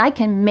 Show me that I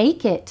can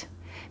make it,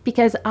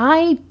 because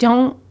I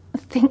don't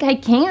think I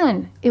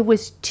can. It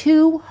was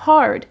too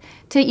hard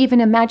to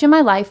even imagine my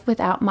life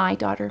without my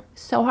daughter.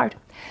 So hard.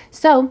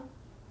 So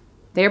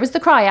there was the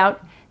cry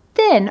out.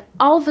 Then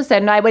all of a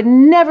sudden, I would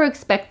never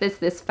expect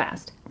this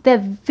fast. The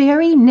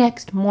very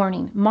next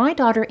morning, my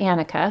daughter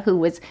Annika, who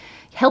was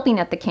helping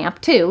at the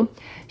camp too,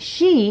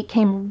 she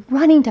came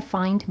running to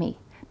find me,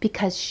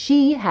 because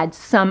she had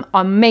some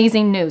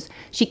amazing news.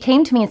 She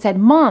came to me and said,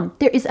 Mom,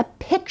 there is a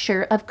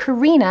picture of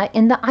Karina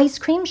in the ice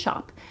cream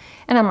shop.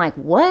 And I'm like,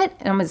 what?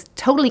 And I was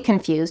totally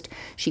confused.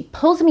 She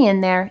pulls me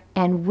in there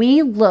and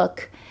we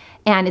look,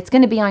 and it's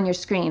going to be on your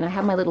screen. I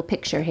have my little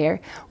picture here.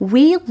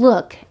 We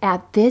look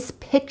at this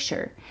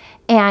picture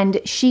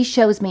and she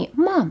shows me,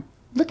 Mom,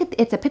 look at,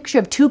 it's a picture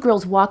of two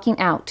girls walking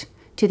out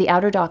to the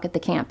outer dock at the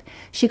camp.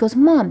 She goes,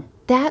 Mom,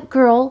 that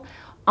girl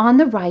on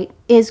the right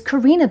is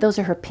Karina. Those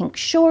are her pink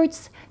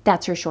shorts.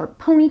 That's her short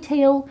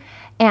ponytail.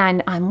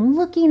 And I'm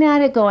looking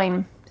at it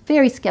going,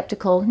 very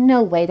skeptical.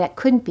 No way, that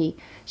couldn't be.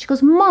 She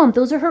goes, Mom,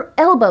 those are her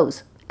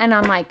elbows. And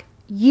I'm like,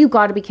 you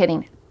got to be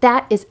kidding.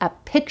 That is a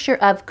picture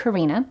of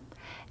Karina.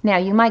 Now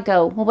you might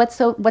go, well,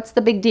 what's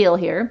the big deal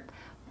here?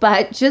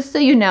 But just so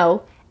you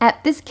know,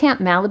 at this Camp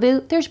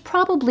Malibu, there's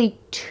probably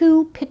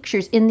 2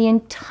 pictures in the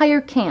entire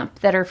camp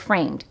that are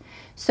framed.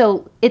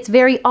 So it's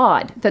very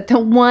odd that the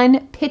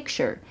one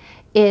picture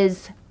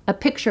is a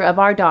picture of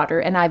our daughter,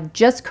 and I've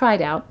just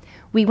cried out.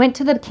 We went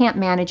to the camp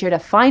manager to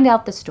find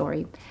out the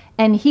story,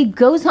 and he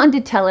goes on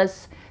to tell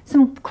us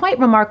some quite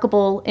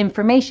remarkable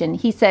information.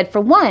 He said, for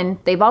one,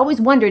 they've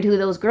always wondered who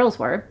those girls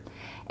were,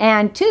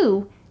 and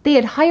 2, they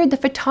had hired the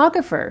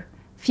photographer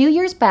a few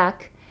years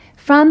back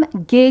from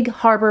Gig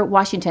Harbor,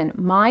 Washington,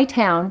 my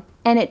town,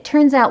 and it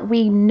turns out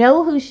we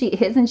know who she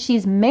is, and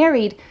she's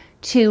married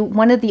to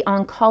one of the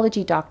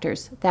oncology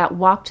doctors that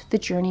walked the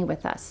journey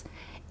with us.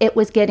 It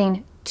was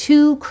getting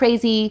too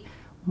crazy,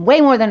 way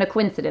more than a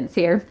coincidence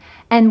here.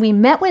 And we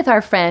met with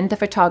our friend, the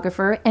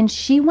photographer, and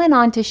she went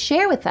on to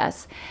share with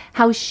us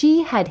how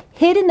she had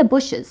hid in the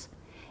bushes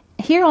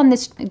here on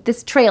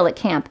this trail at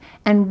camp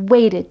and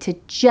waited to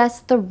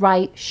just the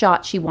right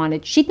shot she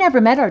wanted. She'd never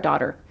met our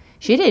daughter.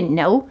 She didn't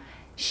know.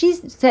 She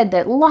said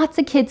that lots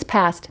of kids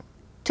passed,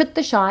 took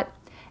the shot,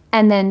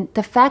 and then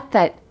the fact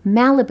that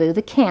Malibu,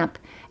 the camp,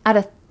 out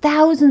of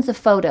thousands of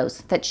photos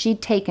that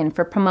she'd taken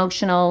for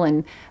promotional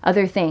and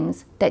other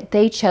things, that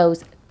they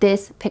chose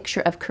this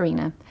picture of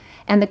Karina.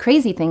 And the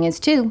crazy thing is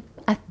too,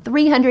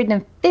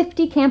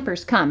 350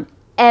 campers come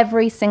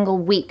every single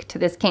week to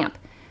this camp.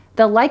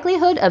 The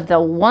likelihood of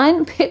the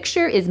one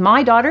picture is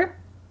my daughter,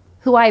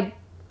 who I'm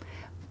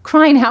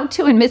crying out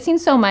to and missing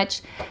so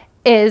much,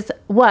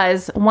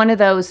 was one of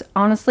those,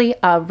 honestly,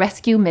 a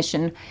rescue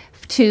mission.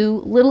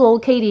 To little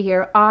old Katie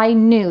here, I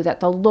knew that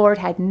the Lord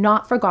had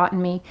not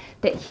forgotten me,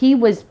 that he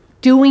was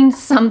doing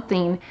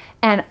something,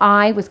 and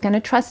I was going to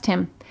trust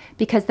him,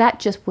 because that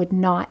just would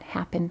not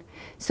happen.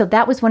 So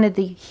that was one of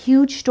the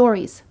huge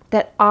stories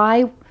that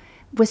I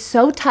was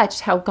so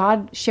touched how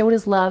God showed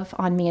his love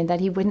on me and that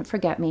he wouldn't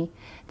forget me,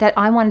 that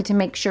I wanted to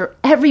make sure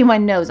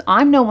everyone knows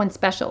I'm no one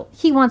special.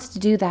 He wants to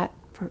do that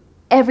for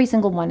every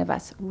single one of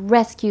us,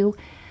 rescue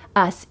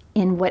us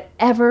in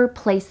whatever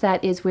place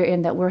that is we're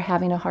in, that we're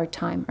having a hard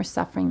time or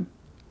suffering.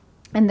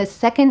 And the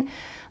second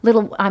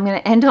little, I'm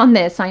going to end on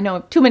this. I know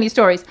too many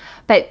stories,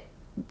 but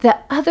the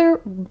other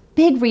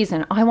big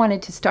reason I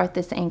wanted to start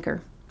this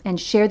anchor and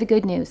share the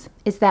good news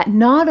is that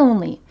not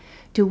only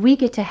do we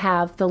get to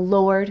have the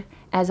Lord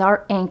as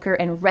our anchor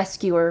and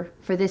rescuer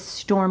for this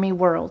stormy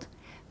world,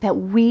 that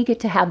we get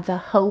to have the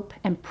hope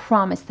and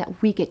promise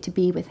that we get to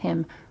be with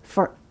him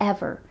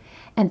forever.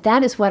 And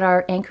that is what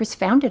our anchor is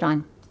founded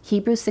on.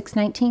 Hebrews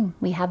 6:19.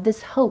 We have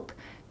this hope,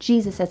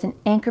 Jesus as an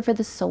anchor for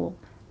the soul,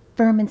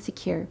 firm and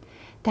secure.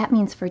 That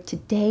means for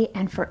today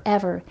and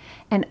forever.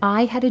 And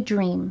I had a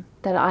dream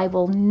that I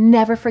will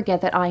never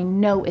forget, that I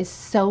know is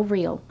so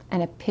real,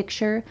 and a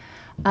picture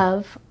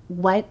of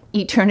what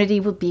eternity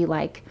will be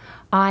like.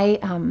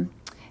 It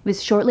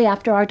was shortly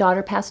after our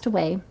daughter passed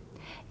away,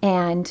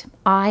 and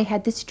I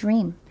had this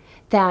dream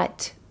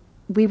that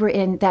we were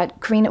in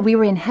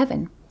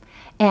heaven,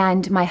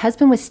 and my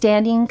husband was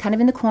standing kind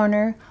of in the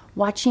corner,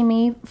 watching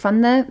me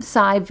from the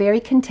side, very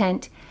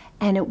content.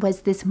 And it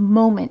was this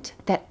moment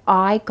that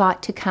I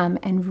got to come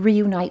and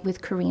reunite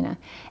with Karina.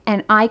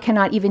 And I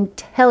cannot even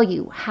tell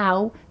you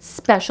how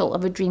special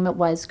of a dream it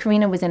was.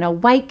 Karina was in a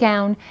white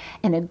gown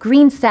and a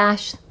green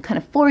sash, kind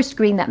of forest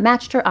green that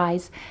matched her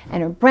eyes,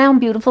 and her brown,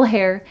 beautiful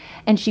hair.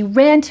 And she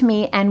ran to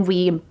me and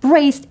we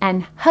embraced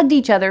and hugged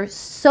each other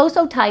so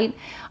tight.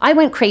 I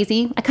went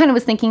crazy. I kind of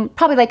was thinking,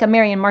 probably like a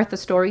Mary and Martha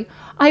story.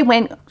 I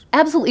went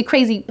absolutely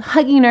crazy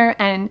hugging her,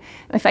 and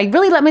if I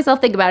really let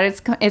myself think about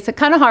it, it's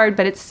kind of hard,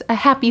 but it's a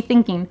happy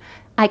thinking.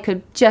 I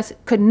could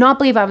not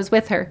believe I was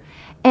with her.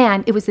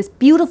 And it was this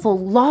beautiful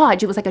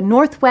lodge. It was like a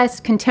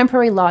Northwest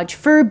contemporary lodge,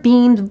 fir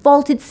beams,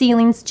 vaulted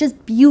ceilings,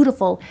 just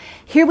beautiful.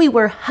 Here we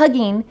were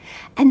hugging,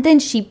 and then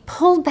she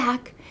pulled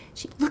back,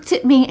 she looked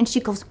at me and she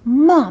goes,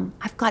 "Mom,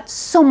 I've got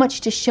so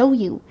much to show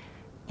you."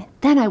 And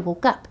then I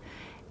woke up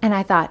and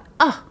I thought,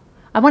 oh,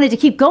 I wanted to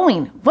keep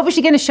going. What was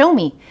she going to show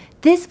me?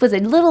 This was a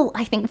little,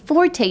 I think,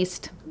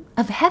 foretaste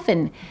of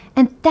heaven.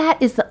 And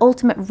that is the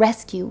ultimate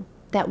rescue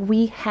that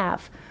we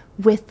have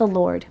with the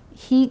Lord.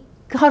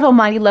 God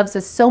Almighty loves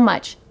us so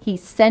much. He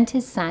sent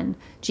his son,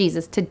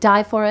 Jesus, to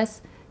die for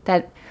us,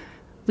 that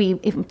we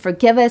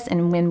forgive us.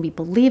 And when we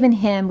believe in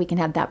him, we can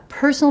have that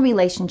personal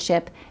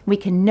relationship. We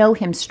can know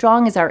him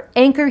strong as our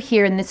anchor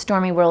here in this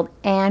stormy world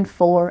and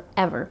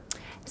forever.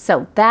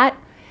 So that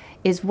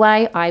is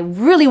why I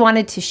really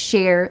wanted to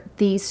share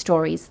these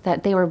stories,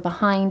 that they were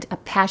behind a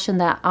passion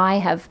that I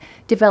have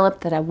developed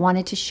that I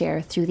wanted to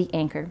share through the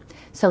anchor.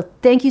 So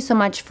thank you so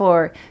much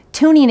for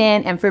tuning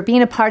in and for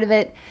being a part of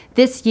it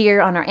this year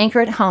on our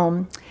Anchor at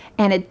Home.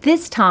 And at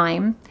this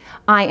time,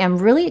 I am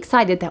really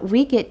excited that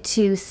we get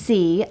to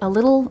see a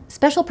little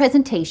special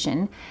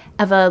presentation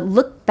of a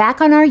look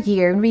back on our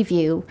year in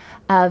review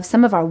of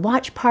some of our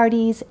watch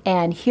parties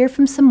and hear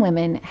from some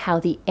women how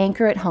the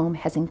Anchor at Home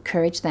has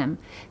encouraged them.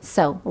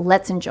 So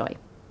let's enjoy.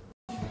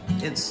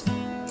 It's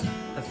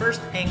the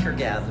first Anchor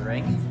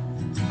gathering.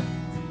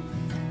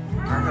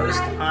 Our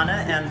host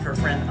Anna and her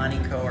friend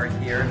Aniko are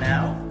here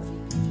now,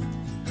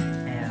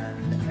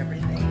 and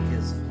everything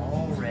is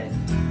all ready.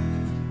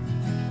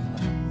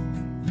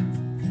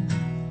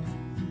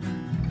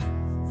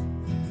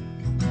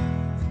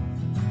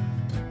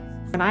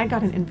 When I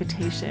got an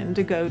invitation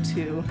to go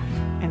to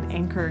an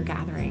Anchor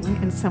gathering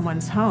in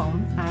someone's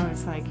home, I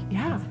was like,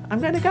 yeah, I'm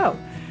going to go.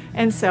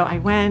 And so I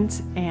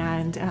went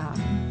and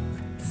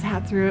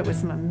sat through it with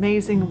some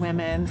amazing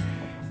women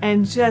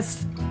and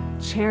just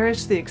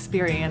cherished the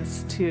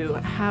experience to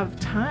have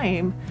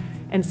time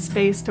and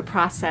space to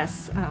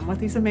process what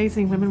these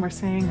amazing women were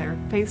saying, their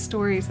faith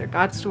stories, their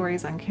God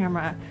stories on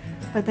camera,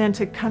 but then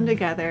to come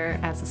together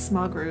as a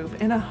small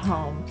group in a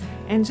home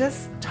and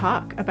just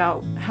talk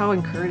about how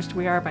encouraged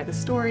we are by the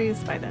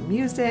stories, by the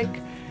music,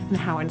 and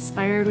how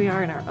inspired we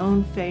are in our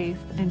own faith,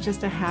 and just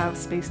to have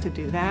space to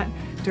do that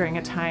during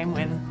a time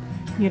when,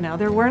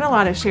 there weren't a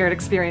lot of shared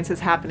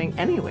experiences happening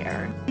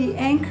anywhere. The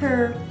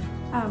Anchor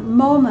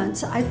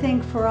moments, I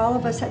think, for all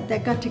of us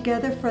that got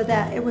together for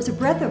that, it was a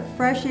breath of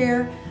fresh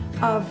air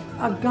of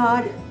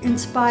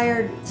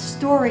God-inspired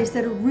stories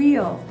that are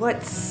real.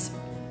 What's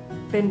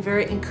been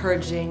very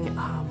encouraging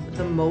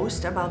the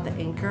most about the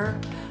Anchor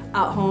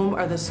at Home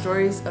are the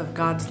stories of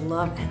God's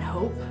love and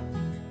hope.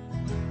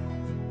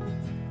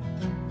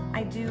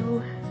 I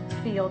do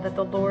feel that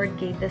the Lord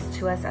gave this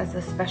to us as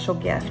a special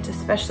gift,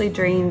 especially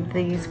during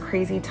these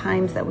crazy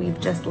times that we've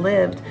just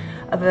lived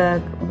of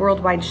a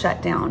worldwide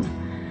shutdown.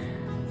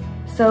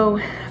 So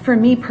for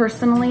me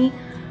personally,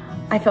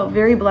 I felt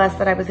very blessed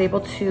that I was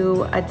able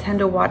to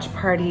attend a watch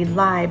party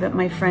live at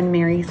my friend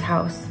Mary's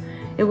house.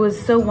 It was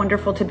so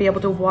wonderful to be able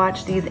to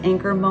watch these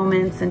anchor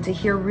moments and to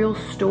hear real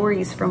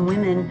stories from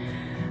women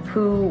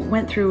who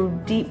went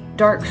through deep,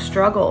 dark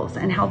struggles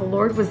and how the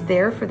Lord was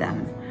there for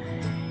them.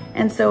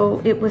 And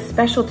so it was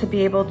special to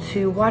be able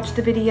to watch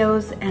the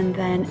videos and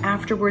then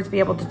afterwards be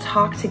able to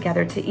talk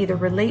together to either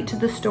relate to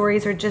the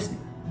stories or just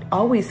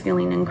always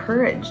feeling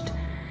encouraged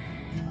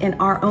in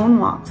our own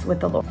walks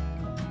with the Lord.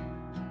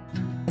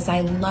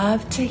 I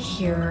love to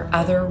hear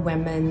other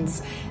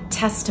women's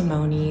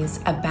testimonies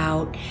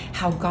about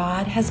how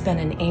God has been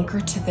an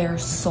anchor to their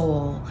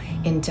soul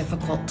in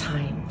difficult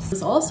times. I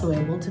was also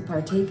able to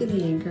partake in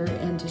the anchor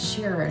and to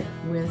share it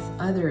with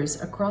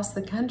others across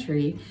the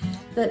country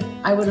that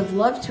I would have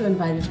loved to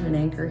invite to an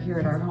anchor here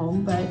at our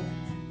home, but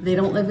they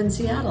don't live in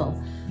Seattle.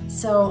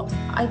 So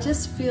I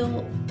just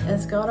feel,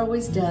 as God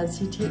always does,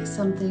 He takes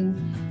something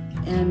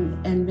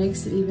and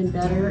makes it even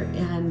better,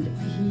 and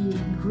He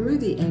grew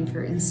the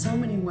anchor in so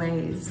many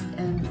ways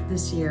and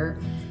this year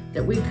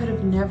that we could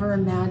have never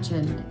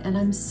imagined, and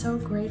I'm so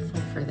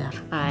grateful for that.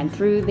 And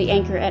through the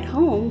Anchor at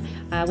Home,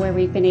 where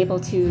we've been able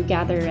to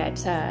gather at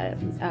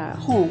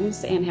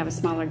homes and have a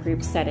smaller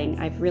group setting,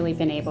 I've really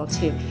been able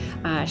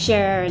to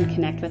share and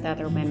connect with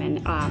other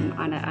women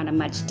on a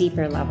much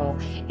deeper level,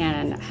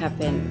 and have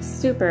been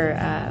super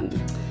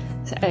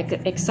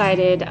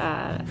excited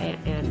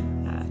and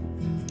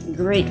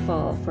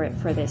grateful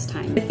for this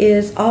time. It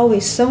is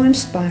always so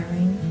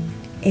inspiring,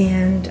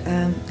 and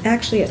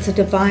actually it's a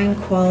divine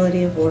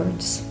quality of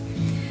words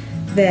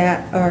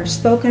that are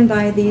spoken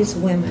by these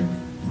women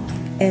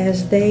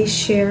as they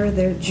share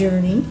their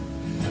journey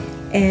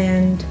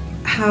and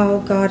how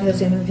God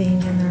has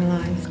intervened in their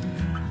lives.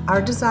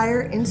 Our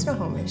desire in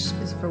Snohomish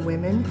is for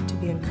women to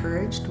be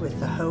encouraged with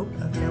the hope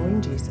of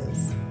knowing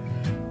Jesus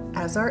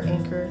as our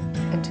anchor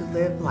and to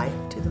live life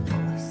to the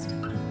fullest.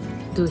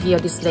 To hear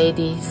this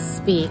lady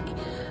speak,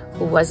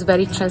 who was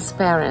very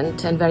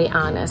transparent and very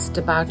honest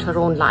about her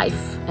own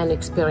life and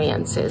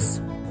experiences.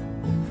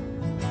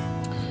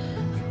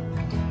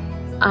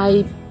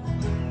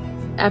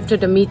 After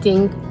the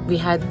meeting, we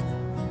had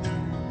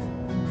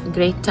a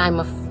great time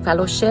of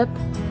fellowship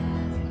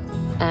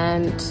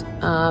and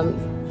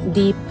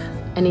deep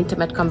and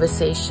intimate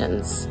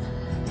conversations.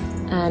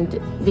 And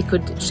we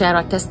could share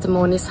our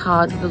testimonies,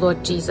 how the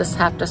Lord Jesus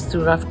helped us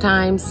through rough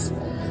times.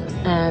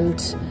 And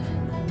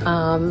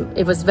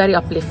it was very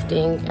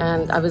uplifting,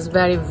 and I was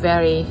very,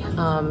 very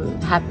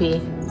happy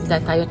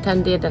that I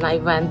attended and I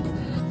went.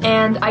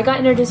 And I got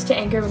introduced to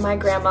Anchor with my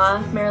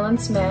grandma, Marilyn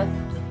Smith,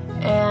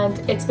 and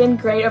it's been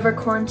great over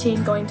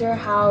quarantine, going to her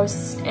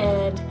house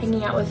and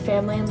hanging out with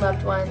family and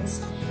loved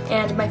ones.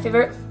 And my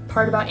favorite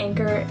part about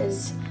Anchor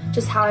is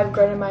just how I've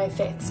grown in my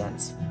faith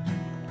since.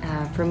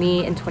 For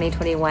me in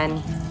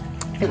 2021,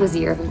 it was a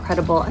year of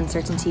incredible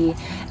uncertainty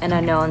and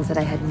unknowns that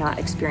I had not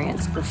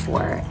experienced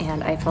before,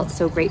 and I felt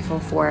so grateful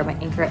for my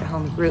Anchor at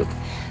Home group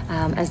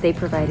as they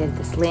provided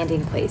this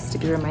landing place to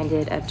be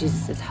reminded of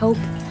Jesus' hope,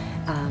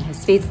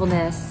 His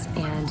faithfulness,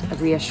 and a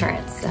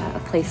reassurance,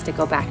 a place to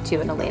go back to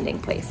and a landing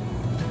place.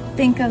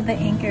 Think of the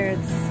anchor,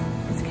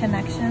 it's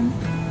connection,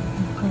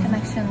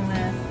 connection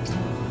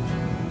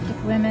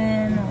with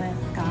women,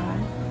 with God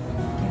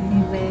in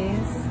new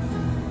ways.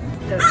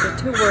 The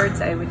two words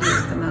I would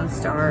use the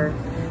most are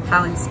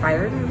how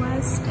inspired I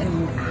was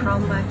and how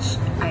much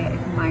I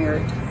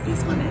admired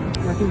these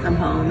women. Working from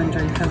home and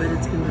during COVID,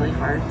 it's been really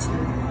hard to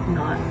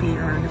not be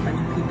around a bunch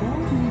of people,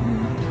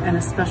 and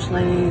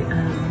especially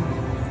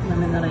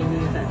women that I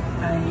knew that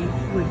I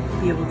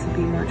would be able to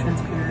be more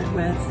transparent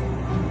with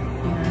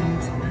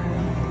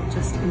and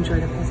just enjoy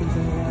the presence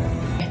of the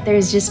Lord.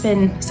 There's just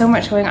been so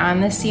much going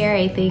on this year.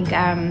 I think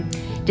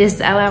just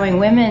allowing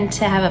women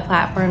to have a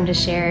platform to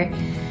share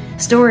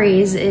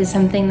stories is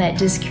something that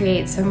just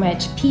creates so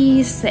much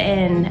peace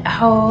and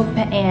hope,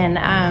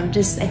 and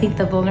just I think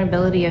the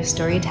vulnerability of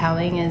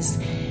storytelling is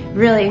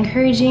really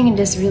encouraging and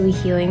just really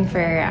healing for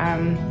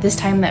this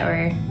time that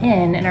we're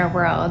in our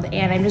world.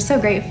 And I'm just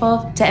so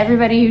grateful to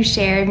everybody who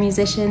shared,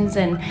 musicians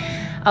and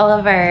all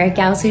of our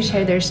gals who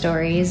shared their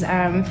stories.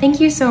 Thank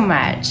you so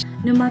much.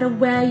 No matter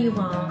where you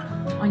are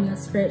on your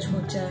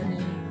spiritual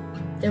journey,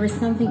 there is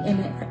something in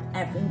it for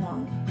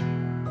everyone.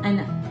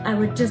 And I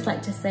would just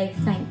like to say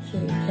thank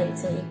you,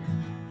 Katie,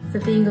 for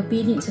being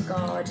obedient to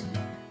God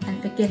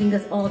and for giving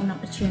us all an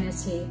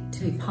opportunity to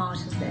be part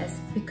of this,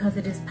 because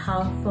it is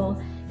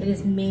powerful, it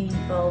is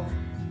meaningful,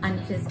 and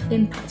it has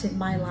impacted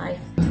my life.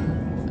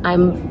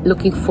 I'm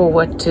looking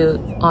forward to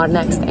our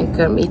next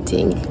Anchor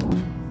meeting.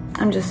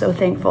 I'm just so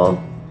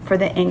thankful for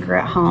the Anchor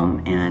at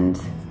Home and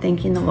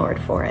thanking the Lord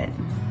for it.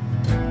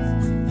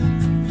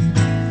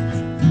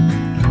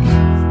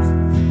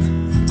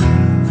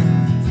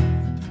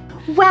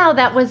 Wow,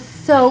 that was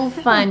so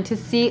fun to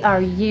see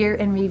our year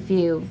in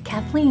review.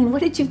 Kathleen,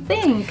 what did you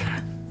think?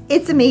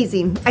 It's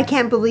amazing. I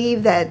can't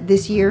believe that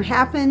this year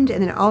happened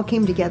and it all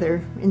came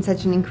together in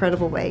such an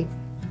incredible way.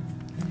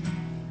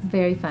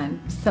 Very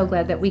fun. So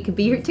glad that we could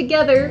be here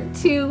together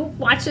to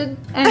watch it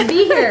and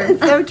be here.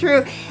 So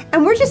true.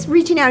 And we're just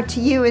reaching out to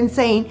you and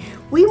saying,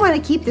 we want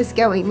to keep this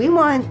going. We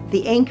want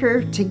the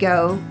Anchor to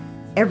go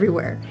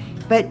everywhere.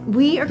 But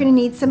we are going to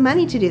need some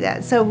money to do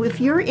that. So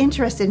if you're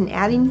interested in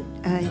adding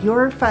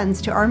your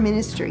funds to our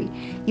ministry,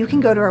 you can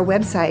go to our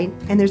website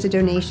and there's a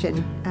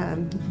donation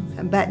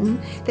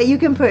button that you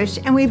can push,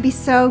 and we'd be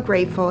so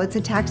grateful. It's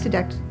a tax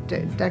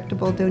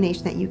deductible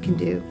donation that you can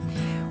do.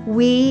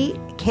 We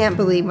can't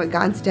believe what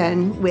God's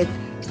done with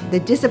the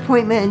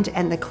disappointment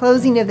and the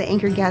closing of the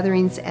Anchor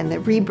gatherings and the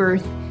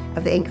rebirth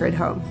of the Anchor at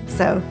Home.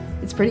 So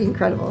it's pretty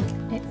incredible.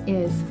 It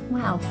is.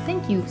 Wow.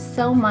 Thank you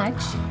so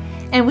much.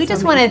 And we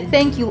just want to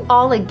thank you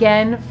all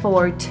again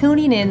for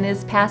tuning in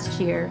this past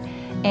year.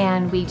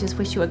 And we just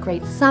wish you a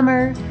great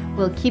summer.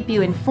 We'll keep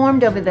you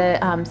informed over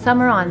the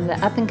summer on the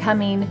up and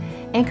coming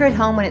Anchor at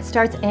Home when it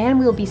starts, and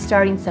we'll be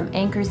starting some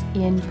anchors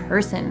in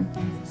person.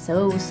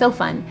 So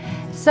fun.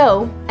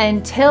 So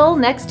until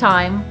next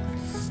time,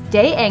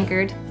 stay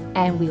anchored,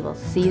 and we will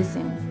see you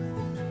soon.